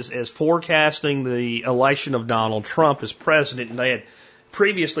cited as forecasting the election of Donald Trump as president. And they had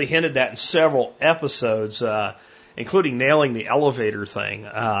previously hinted that in several episodes, including nailing the elevator thing,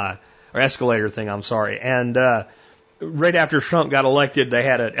 or escalator thing, I'm sorry. And right after Trump got elected, they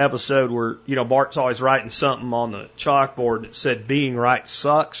had an episode where, Bart's always writing something on the chalkboard that said being right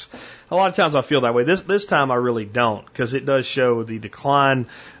sucks. A lot of times I feel that way. This time I really don't, because it does show the decline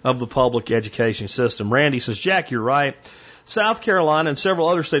of the public education system. Randy says, Jack, you're right. South Carolina and several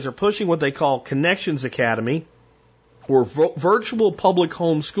other states are pushing what they call Connections Academy, or virtual public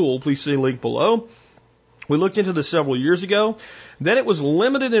homeschool. Please see the link below. We looked into this several years ago. Then it was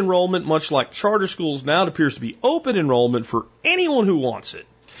limited enrollment, much like charter schools. Now it appears to be open enrollment for anyone who wants it.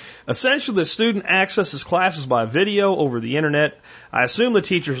 Essentially, the student accesses classes by video over the internet. I assume the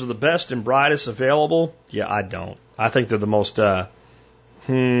teachers are the best and brightest available. Yeah, I don't. I think they're the most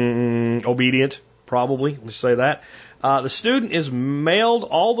obedient, probably. Let's say that. The student is mailed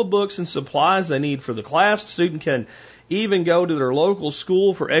all the books and supplies they need for the class. The student can even go to their local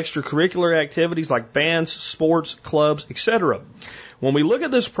school for extracurricular activities like bands, sports, clubs, etc. When we look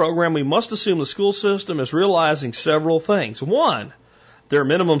at this program, we must assume the school system is realizing several things. One, their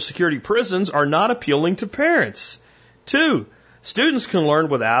minimum security prisons are not appealing to parents. Two, students can learn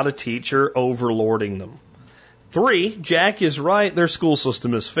without a teacher overlording them. Three, Jack is right, their school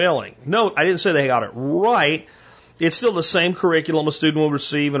system is failing. Note, I didn't say they got it right. It's still the same curriculum a student will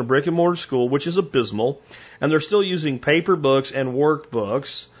receive in a brick and mortar school, which is abysmal, and they're still using paper books and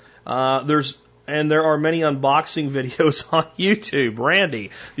workbooks. There are many unboxing videos on YouTube.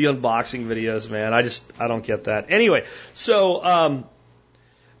 Randy, the unboxing videos, man, I don't get that. Anyway, so,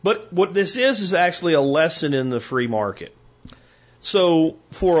 but what this is actually a lesson in the free market. So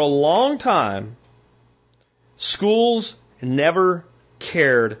for a long time, schools never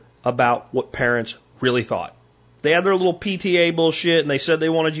cared about what parents really thought. They had their little PTA bullshit, and they said they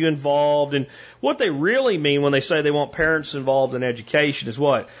wanted you involved. And what they really mean when they say they want parents involved in education is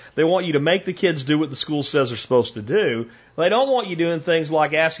what? They want you to make the kids do what the school says they're supposed to do. They don't want you doing things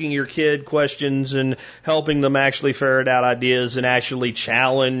like asking your kid questions and helping them actually ferret out ideas and actually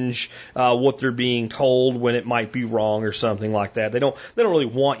challenge what they're being told when it might be wrong or something like that. They don't really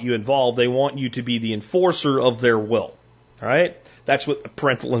want you involved. They want you to be the enforcer of their will. All right? That's what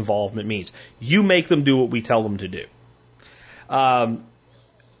parental involvement means. You make them do what we tell them to do.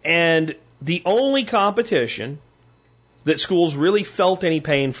 And the only competition that schools really felt any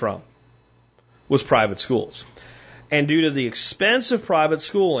pain from was private schools. And due to the expense of private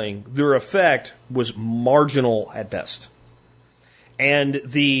schooling, their effect was marginal at best. And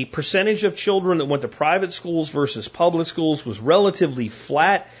the percentage of children that went to private schools versus public schools was relatively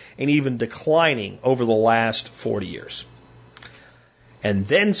flat and even declining over the last 40 years. And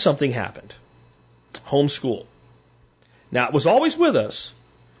then something happened. Homeschool. Now, it was always with us,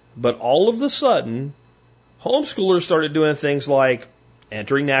 but all of a sudden, homeschoolers started doing things like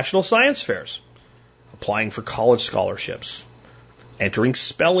entering national science fairs, applying for college scholarships, entering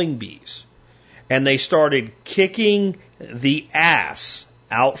spelling bees. And they started kicking the ass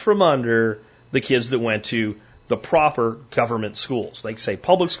out from under the kids that went to the proper government schools. They say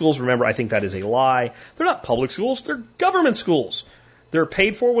public schools. Remember, I think that is a lie. They're not public schools. They're government schools. They're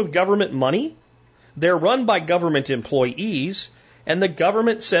paid for with government money. They're run by government employees. And the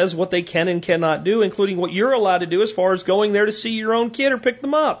government says what they can and cannot do, including what you're allowed to do as far as going there to see your own kid or pick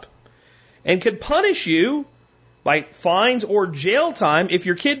them up. and could punish you by fines or jail time if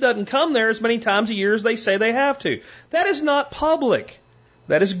your kid doesn't come there as many times a year as they say they have to. That is not public.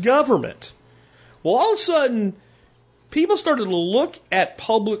 That is government. Well, all of a sudden, people started to look at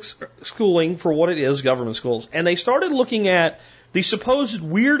public schooling for what it is, government schools, and they started looking at the supposed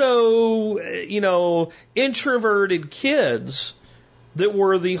weirdo, introverted kids that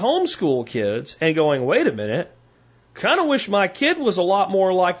were the homeschool kids and going, wait a minute, kind of wish my kid was a lot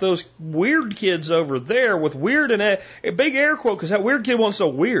more like those weird kids over there with weird and a big air quote because that weird kid wasn't so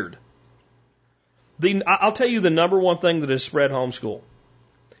weird. I'll tell you the number one thing that has spread homeschool.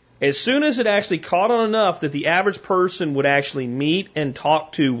 As soon as it actually caught on enough that the average person would actually meet and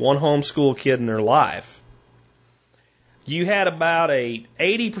talk to one homeschool kid in their life, you had about a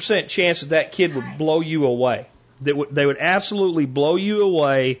 80% chance that kid would blow you away. They would absolutely blow you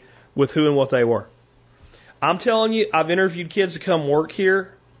away with who and what they were. I'm telling you, I've interviewed kids to come work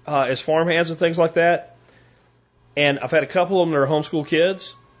here as farmhands and things like that, and I've had a couple of them that are homeschool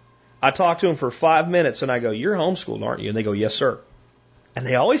kids. I talk to them for 5 minutes, and I go, you're homeschooled, aren't you? And they go, yes, sir. And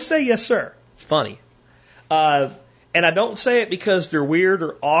they always say yes, sir. It's funny. And I don't say it because they're weird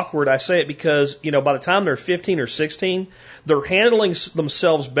or awkward. I say it because, by the time they're 15 or 16, they're handling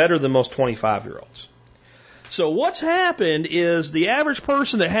themselves better than most 25-year-olds. So what's happened is the average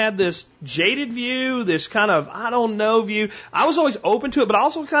person that had this jaded view, this kind of I don't know view, I was always open to it, but I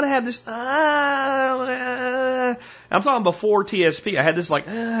also kind of had this, I'm talking before TSP, I had this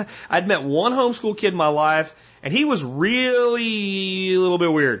I'd met one homeschool kid in my life, and he was really a little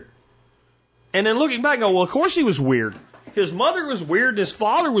bit weird. And then looking back, I go, well, of course he was weird. His mother was weird, and his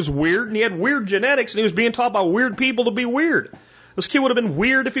father was weird, and he had weird genetics, and he was being taught by weird people to be weird. This kid would have been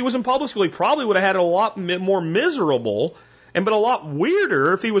weird if he was in public school. He probably would have had it a lot more miserable and been a lot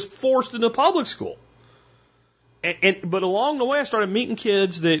weirder if he was forced into public school. But along the way, I started meeting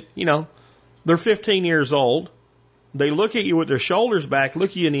kids that, they're 15 years old. They look at you with their shoulders back,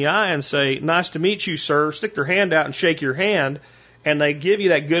 look you in the eye and say, nice to meet you, sir, stick their hand out and shake your hand. And they give you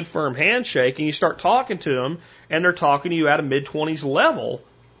that good, firm handshake, and you start talking to them, and they're talking to you at a mid-20s level.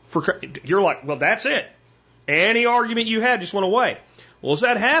 You're like, well, that's it. Any argument you had just went away. Well, as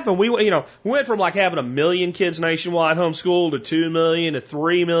that happened, we went from having 1 million kids nationwide homeschooled to 2 million to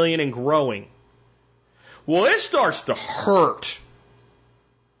 3 million and growing. Well, it starts to hurt.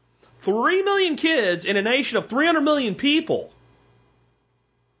 3 million kids in a nation of 300 million people.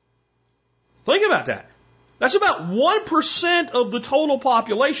 Think about that. That's about 1% of the total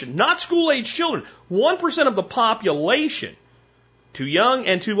population, not school-age children. 1% of the population, too young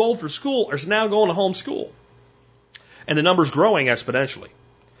and too old for school, is now going to homeschool. And the number's growing exponentially.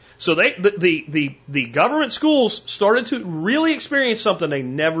 So the government schools started to really experience something they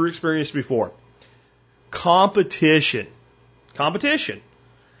never experienced before. Competition.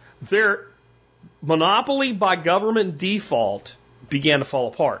 Their monopoly by government default began to fall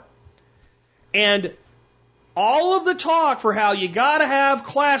apart. And all of the talk for how you gotta have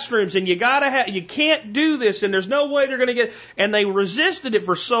classrooms and you can't do this and there's no way they're gonna get, and they resisted it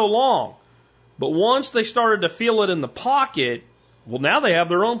for so long. But once they started to feel it in the pocket, well, now they have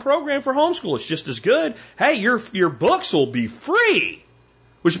their own program for homeschool. It's just as good. Hey, your books will be free,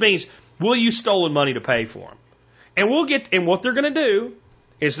 which means we'll use stolen money to pay for them. And what they're going to do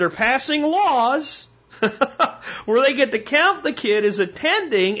is they're passing laws where they get to count the kid as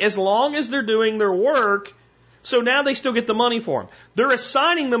attending as long as they're doing their work. So now they still get the money for them. They're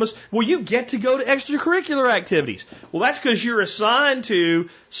assigning them as, well, you get to go to extracurricular activities. Well, that's because you're assigned to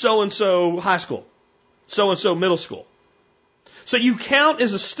so-and-so high school, so-and-so middle school. So you count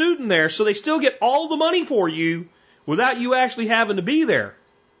as a student there, so they still get all the money for you without you actually having to be there.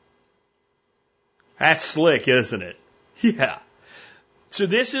 That's slick, isn't it? Yeah. So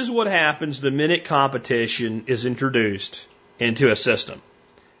this is what happens the minute competition is introduced into a system.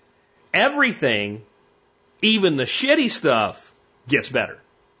 Everything, even the shitty stuff, gets better.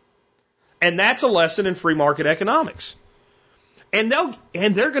 And that's a lesson in free market economics. And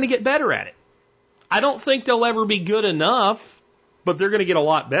they're going to get better at it. I don't think they'll ever be good enough, but they're going to get a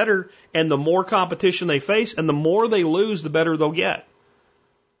lot better. And the more competition they face and the more they lose, the better they'll get.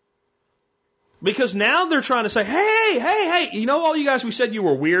 Because now they're trying to say, hey, all you guys, we said you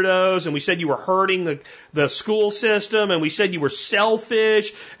were weirdos, and we said you were hurting the school system, and we said you were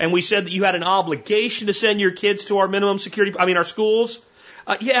selfish, and we said that you had an obligation to send your kids to our minimum security, our schools.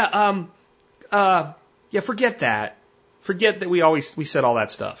 Forget that. Forget that we said all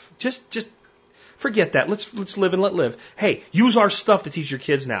that stuff. Just forget that. Let's live and let live. Hey, use our stuff to teach your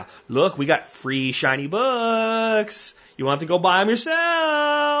kids now. Look, we got free shiny books. You want to go buy them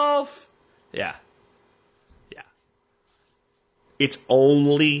yourself. Yeah. It's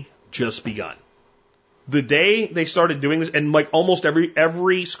only just begun. The day they started doing this, and like almost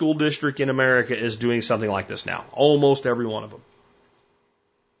every school district in America is doing something like this now. Almost every one of them.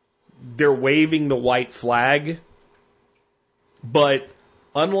 They're waving the white flag, but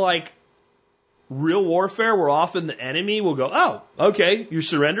unlike real warfare, where often the enemy will go, oh, okay, you're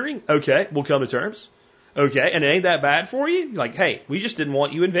surrendering? Okay, we'll come to terms. Okay, and it ain't that bad for you? Like, hey, we just didn't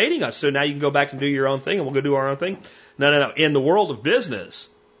want you invading us, so now you can go back and do your own thing, and we'll go do our own thing. No. In the world of business,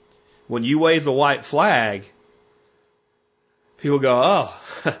 when you wave the white flag, people go,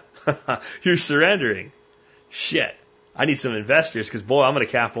 oh, you're surrendering. Shit, I need some investors, because, boy, I'm going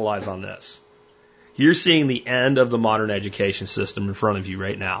to capitalize on this. You're seeing the end of the modern education system in front of you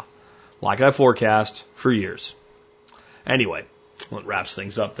right now, like I forecast for years. Anyway, well, it wraps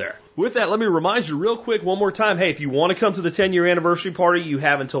things up there. With that, let me remind you real quick one more time. Hey, if you want to come to the 10-year anniversary party, you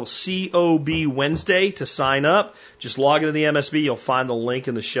have until COB Wednesday to sign up. Just log into the MSB. You'll find the link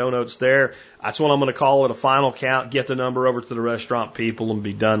in the show notes there. That's what I'm going to call it, a final count. Get the number over to the restaurant people and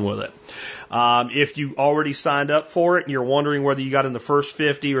be done with it. If you already signed up for it and you're wondering whether you got in the first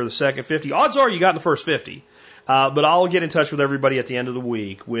 50 or the second 50, odds are you got in the first 50. But I'll get in touch with everybody at the end of the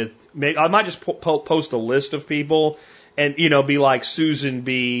week. I might just post a list of people and, be like Susan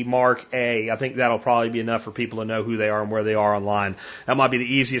B, Mark A. I think that'll probably be enough for people to know who they are and where they are online. That might be the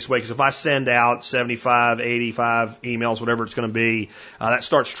easiest way, because if I send out 75, 85 emails, whatever it's going to be, that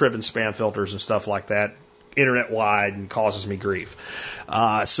starts tripping spam filters and stuff like that internet-wide and causes me grief.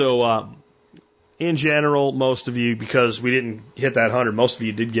 In general, most of you, because we didn't hit that 100, most of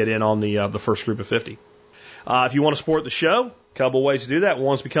you did get in on the first group of 50. If you want to support the show, a couple ways to do that.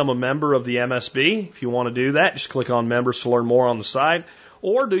 One is become a member of the MSB. If you want to do that, just click on members to learn more on the site,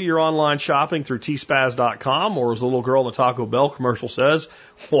 or do your online shopping through tspaz.com, or as the little girl in the Taco Bell commercial says,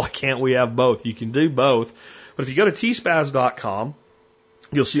 why can't we have both? You can do both. But if you go to tspaz.com,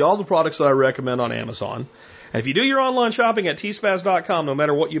 you'll see all the products that I recommend on Amazon. And if you do your online shopping at tspaz.com, no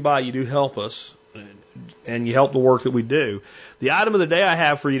matter what you buy, you do help us, and you help the work that we do. The item of the day I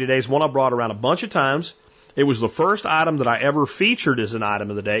have for you today is one I brought around a bunch of times. It was the first item that I ever featured as an item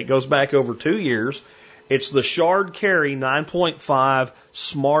of the day. It goes back over 2 years. It's the Shard Carry 9.5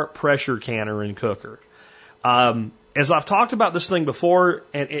 Smart Pressure Canner and Cooker. As I've talked about this thing before,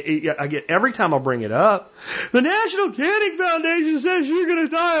 and I get every time I bring it up, the National Canning Foundation says you're going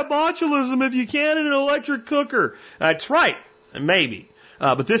to die of botulism if you can in an electric cooker. That's right, maybe.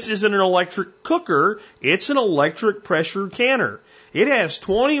 But this isn't an electric cooker. It's an electric pressure canner. It has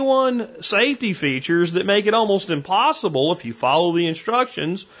 21 safety features that make it almost impossible, if you follow the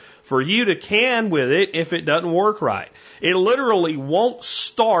instructions, for you to can with it if it doesn't work right. It literally won't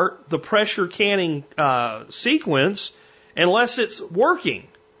start the pressure canning sequence unless it's working.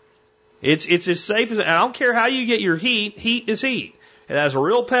 It's as safe as, and I don't care how you get your heat is heat. It has a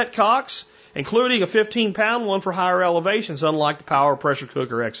real petcox, including a 15-pound one for higher elevations, unlike the Power Pressure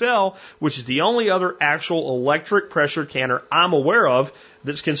Cooker XL, which is the only other actual electric pressure canner I'm aware of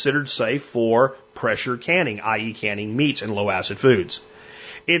that's considered safe for pressure canning, i.e. canning meats and low-acid foods.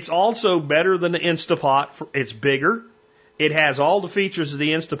 It's also better than the Instapot. It's bigger. It has all the features of the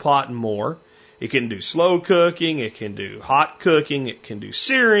Instapot and more. It can do slow cooking. It can do hot cooking. It can do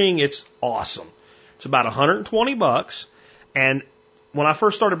searing. It's awesome. It's about $120, and when I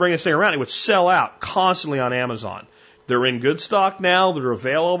first started bringing this thing around, it would sell out constantly on Amazon. They're in good stock now. They're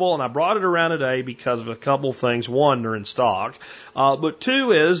available. And I brought it around today because of a couple things. One, they're in stock. But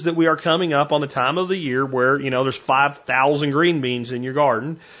two is that we are coming up on the time of the year where, there's 5,000 green beans in your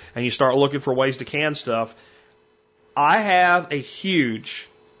garden and you start looking for ways to can stuff. I have a huge,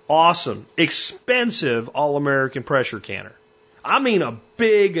 awesome, expensive All-American pressure canner. I mean a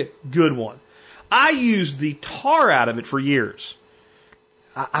big, good one. I used the tar out of it for years.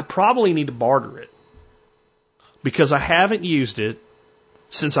 I probably need to barter it because I haven't used it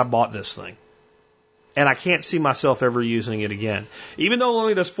since I bought this thing. And I can't see myself ever using it again. Even though it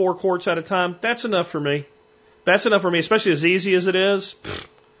only does 4 quarts at a time, that's enough for me. That's enough for me, especially as easy as it is.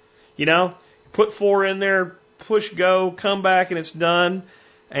 Put 4 in there, push go, come back, and it's done.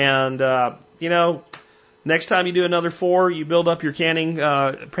 And, next time you do another 4, you build up your canning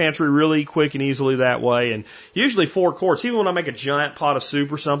pantry really quick and easily that way. And usually 4 quarts, even when I make a giant pot of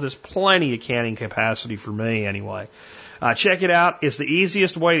soup or something, there's plenty of canning capacity for me anyway. Check it out. It's the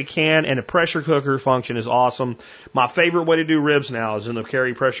easiest way to can, and the pressure cooker function is awesome. My favorite way to do ribs now is in the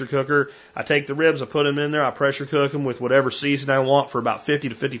Carry pressure cooker. I take the ribs, I put them in there, I pressure cook them with whatever seasoning I want for about 50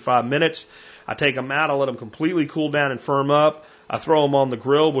 to 55 minutes. I take them out, I let them completely cool down and firm up. I throw them on the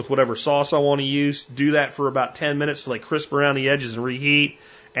grill with whatever sauce I want to use. Do that for about 10 minutes till they crisp around the edges and reheat.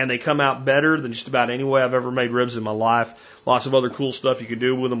 and they come out better than just about any way I've ever made ribs in my life. Lots of other cool stuff you can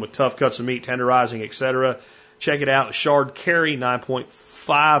do with them with tough cuts of meat, tenderizing, etc. Check it out. The Shard Carry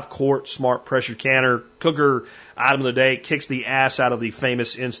 9.5 quart smart pressure canner cooker item of the day. Kicks the ass out of the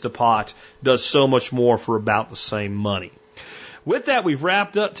famous Instapot. Does so much more for about the same money. With that, we've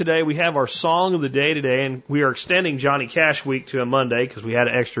wrapped up today. We have our song of the day today, and we are extending Johnny Cash Week to a Monday because we had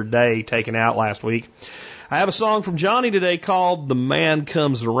an extra day taken out last week. I have a song from Johnny today called The Man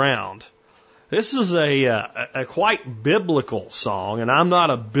Comes Around. This is a quite biblical song, and I'm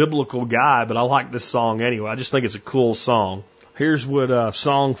not a biblical guy, but I like this song anyway. I just think it's a cool song. Here's what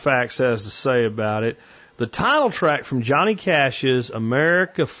Songfacts has to say about it. The title track from Johnny Cash's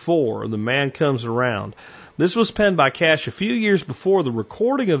America 4, The Man Comes Around. This was penned by Cash a few years before the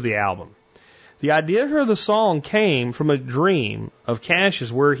recording of the album. The idea for the song came from a dream of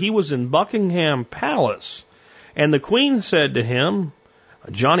Cash's where he was in Buckingham Palace, and the Queen said to him,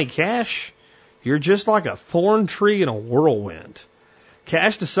 "Johnny Cash, you're just like a thorn tree in a whirlwind."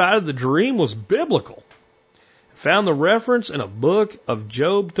 Cash decided the dream was biblical. Found the reference in a book of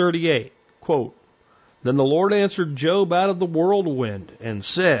Job 38. Quote, "Then the Lord answered Job out of the whirlwind and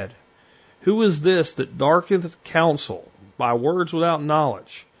said, Who is this that darkeneth counsel by words without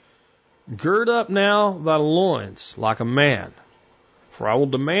knowledge? Gird up now thy loins like a man, for I will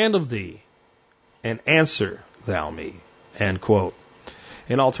demand of thee, and answer thou me." End quote.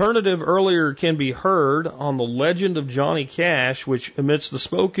 An alternative earlier can be heard on The Legend of Johnny Cash, which omits the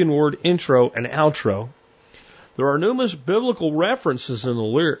spoken word intro and outro. There are numerous biblical references in the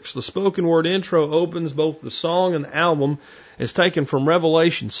lyrics. The spoken word intro opens both the song and the album. It's taken from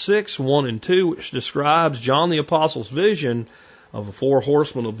Revelation 6, 1 and 2, which describes John the Apostle's vision of the four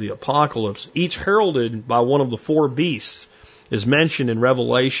horsemen of the apocalypse, each heralded by one of the four beasts, is mentioned in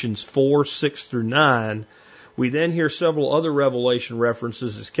Revelations 4, 6 through 9. We then hear several other Revelation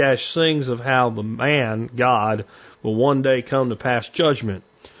references as Cash sings of how the man, God, will one day come to pass judgment.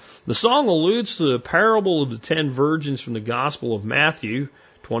 The song alludes to the parable of the 10 virgins from the Gospel of Matthew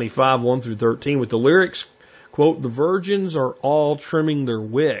 25, 1 through 13, with the lyrics, quote, "The virgins are all trimming their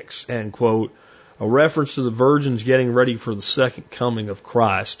wicks," end quote, a reference to the virgins getting ready for the second coming of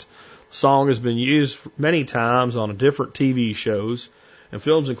Christ. The song has been used many times on different TV shows and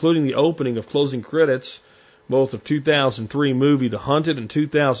films, including the opening of closing credits, both of 2003 movie The Hunted and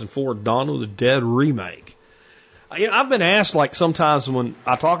 2004 Dawn of the Dead remake. I've been asked, like, sometimes when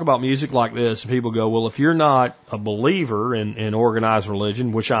I talk about music like this, and people go, well, if you're not a believer in organized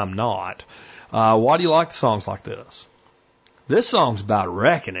religion, which I'm not, why do you like songs like this? This song's about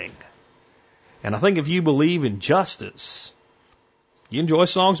reckoning. And I think if you believe in justice, you enjoy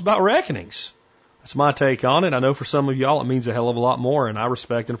songs about reckonings. That's my take on it. I know for some of y'all it means a hell of a lot more, and I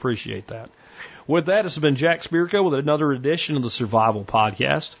respect and appreciate that. With that, this has been Jack Spirko with another edition of the Survival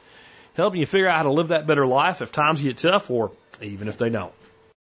Podcast, helping you figure out how to live that better life if times get tough or even if they don't.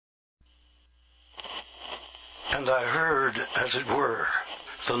 And I heard, as it were,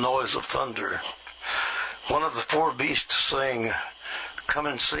 the noise of thunder. One of the four beasts saying, "Come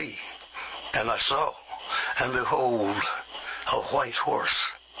and see." And I saw, and behold, a white horse.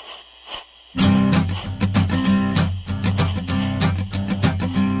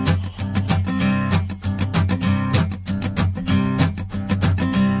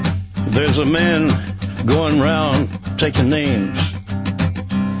 There's a man going round taking names,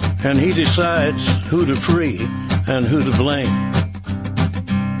 and he decides who to free and who to blame.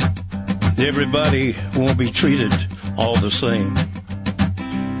 Everybody won't be treated all the same.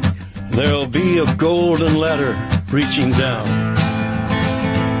 There'll be a golden ladder reaching down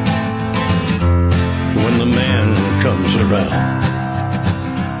when the man comes around.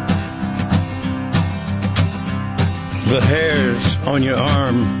 The hairs on your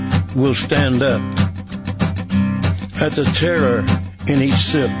arm will stand up at the terror in each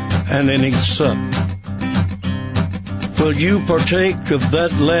sip and in each sup. Will you partake of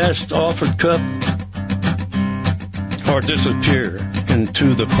that last offered cup, or disappear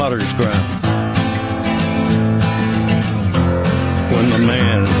into the potter's ground when the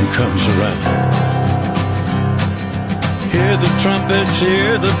man comes around? Hear the trumpets,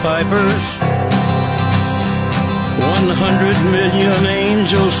 hear the pipers, 100 million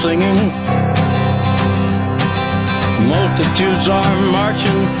angels singing. Multitudes are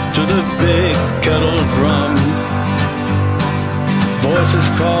marching to the big kettle drum. Voices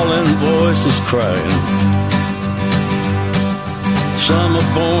calling, voices crying. Some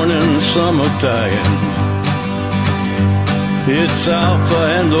are born and some are dying. It's Alpha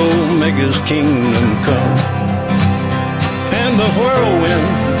and Omega's kingdom come. And the whirlwind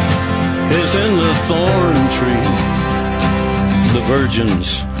is in the thorn tree. The the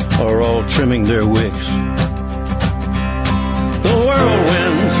virgins are all trimming their wicks. The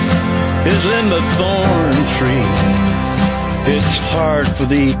whirlwind is in the thorn tree. It's hard for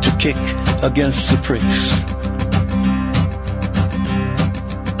thee to kick against the pricks.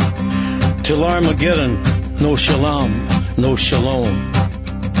 Till Armageddon, no shalom, no shalom.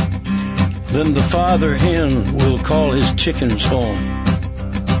 Then the father hen will call his chickens home.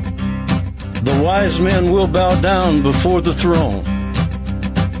 The wise men will bow down before the throne,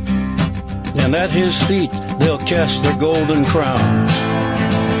 and at his feet they'll cast their golden crowns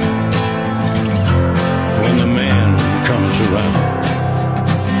when the man comes around.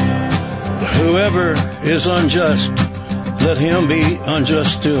 Whoever is unjust, let him be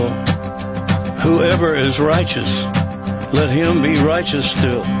unjust still. Whoever is righteous, let him be righteous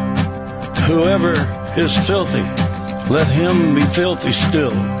still. Whoever is filthy, let him be filthy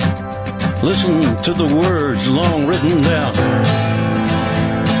still. Listen to the words long written down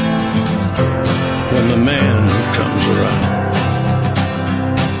when the man comes around.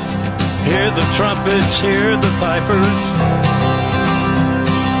 Hear the trumpets, hear the pipers,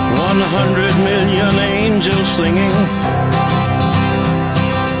 100 million angels singing.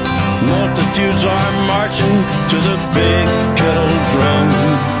 Multitudes are marching to the big kettle drum.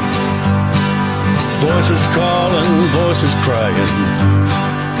 Voices calling, voices crying.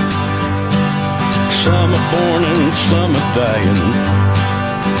 Some are born and some are dying.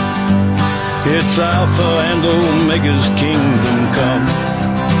 It's Alpha and Omega's kingdom come.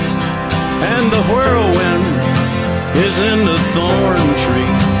 And the whirlwind is in the thorn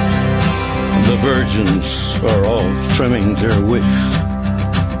tree. The virgins are all trimming their wicks.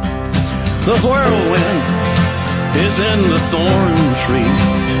 The whirlwind is in the thorn tree.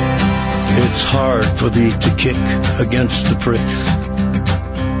 It's hard for thee to kick against the pricks.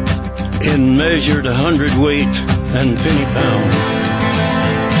 In measured 100-weight and penny pound,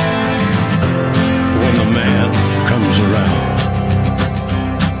 when the man comes around.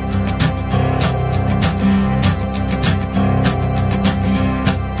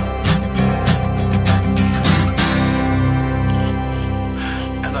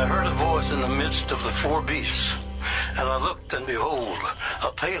 And I heard a voice in the midst of the four beasts, and I looked, and behold,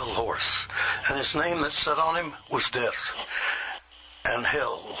 a pale horse, and his name that sat on him was Death, and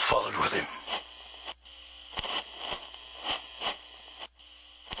hell followed with him.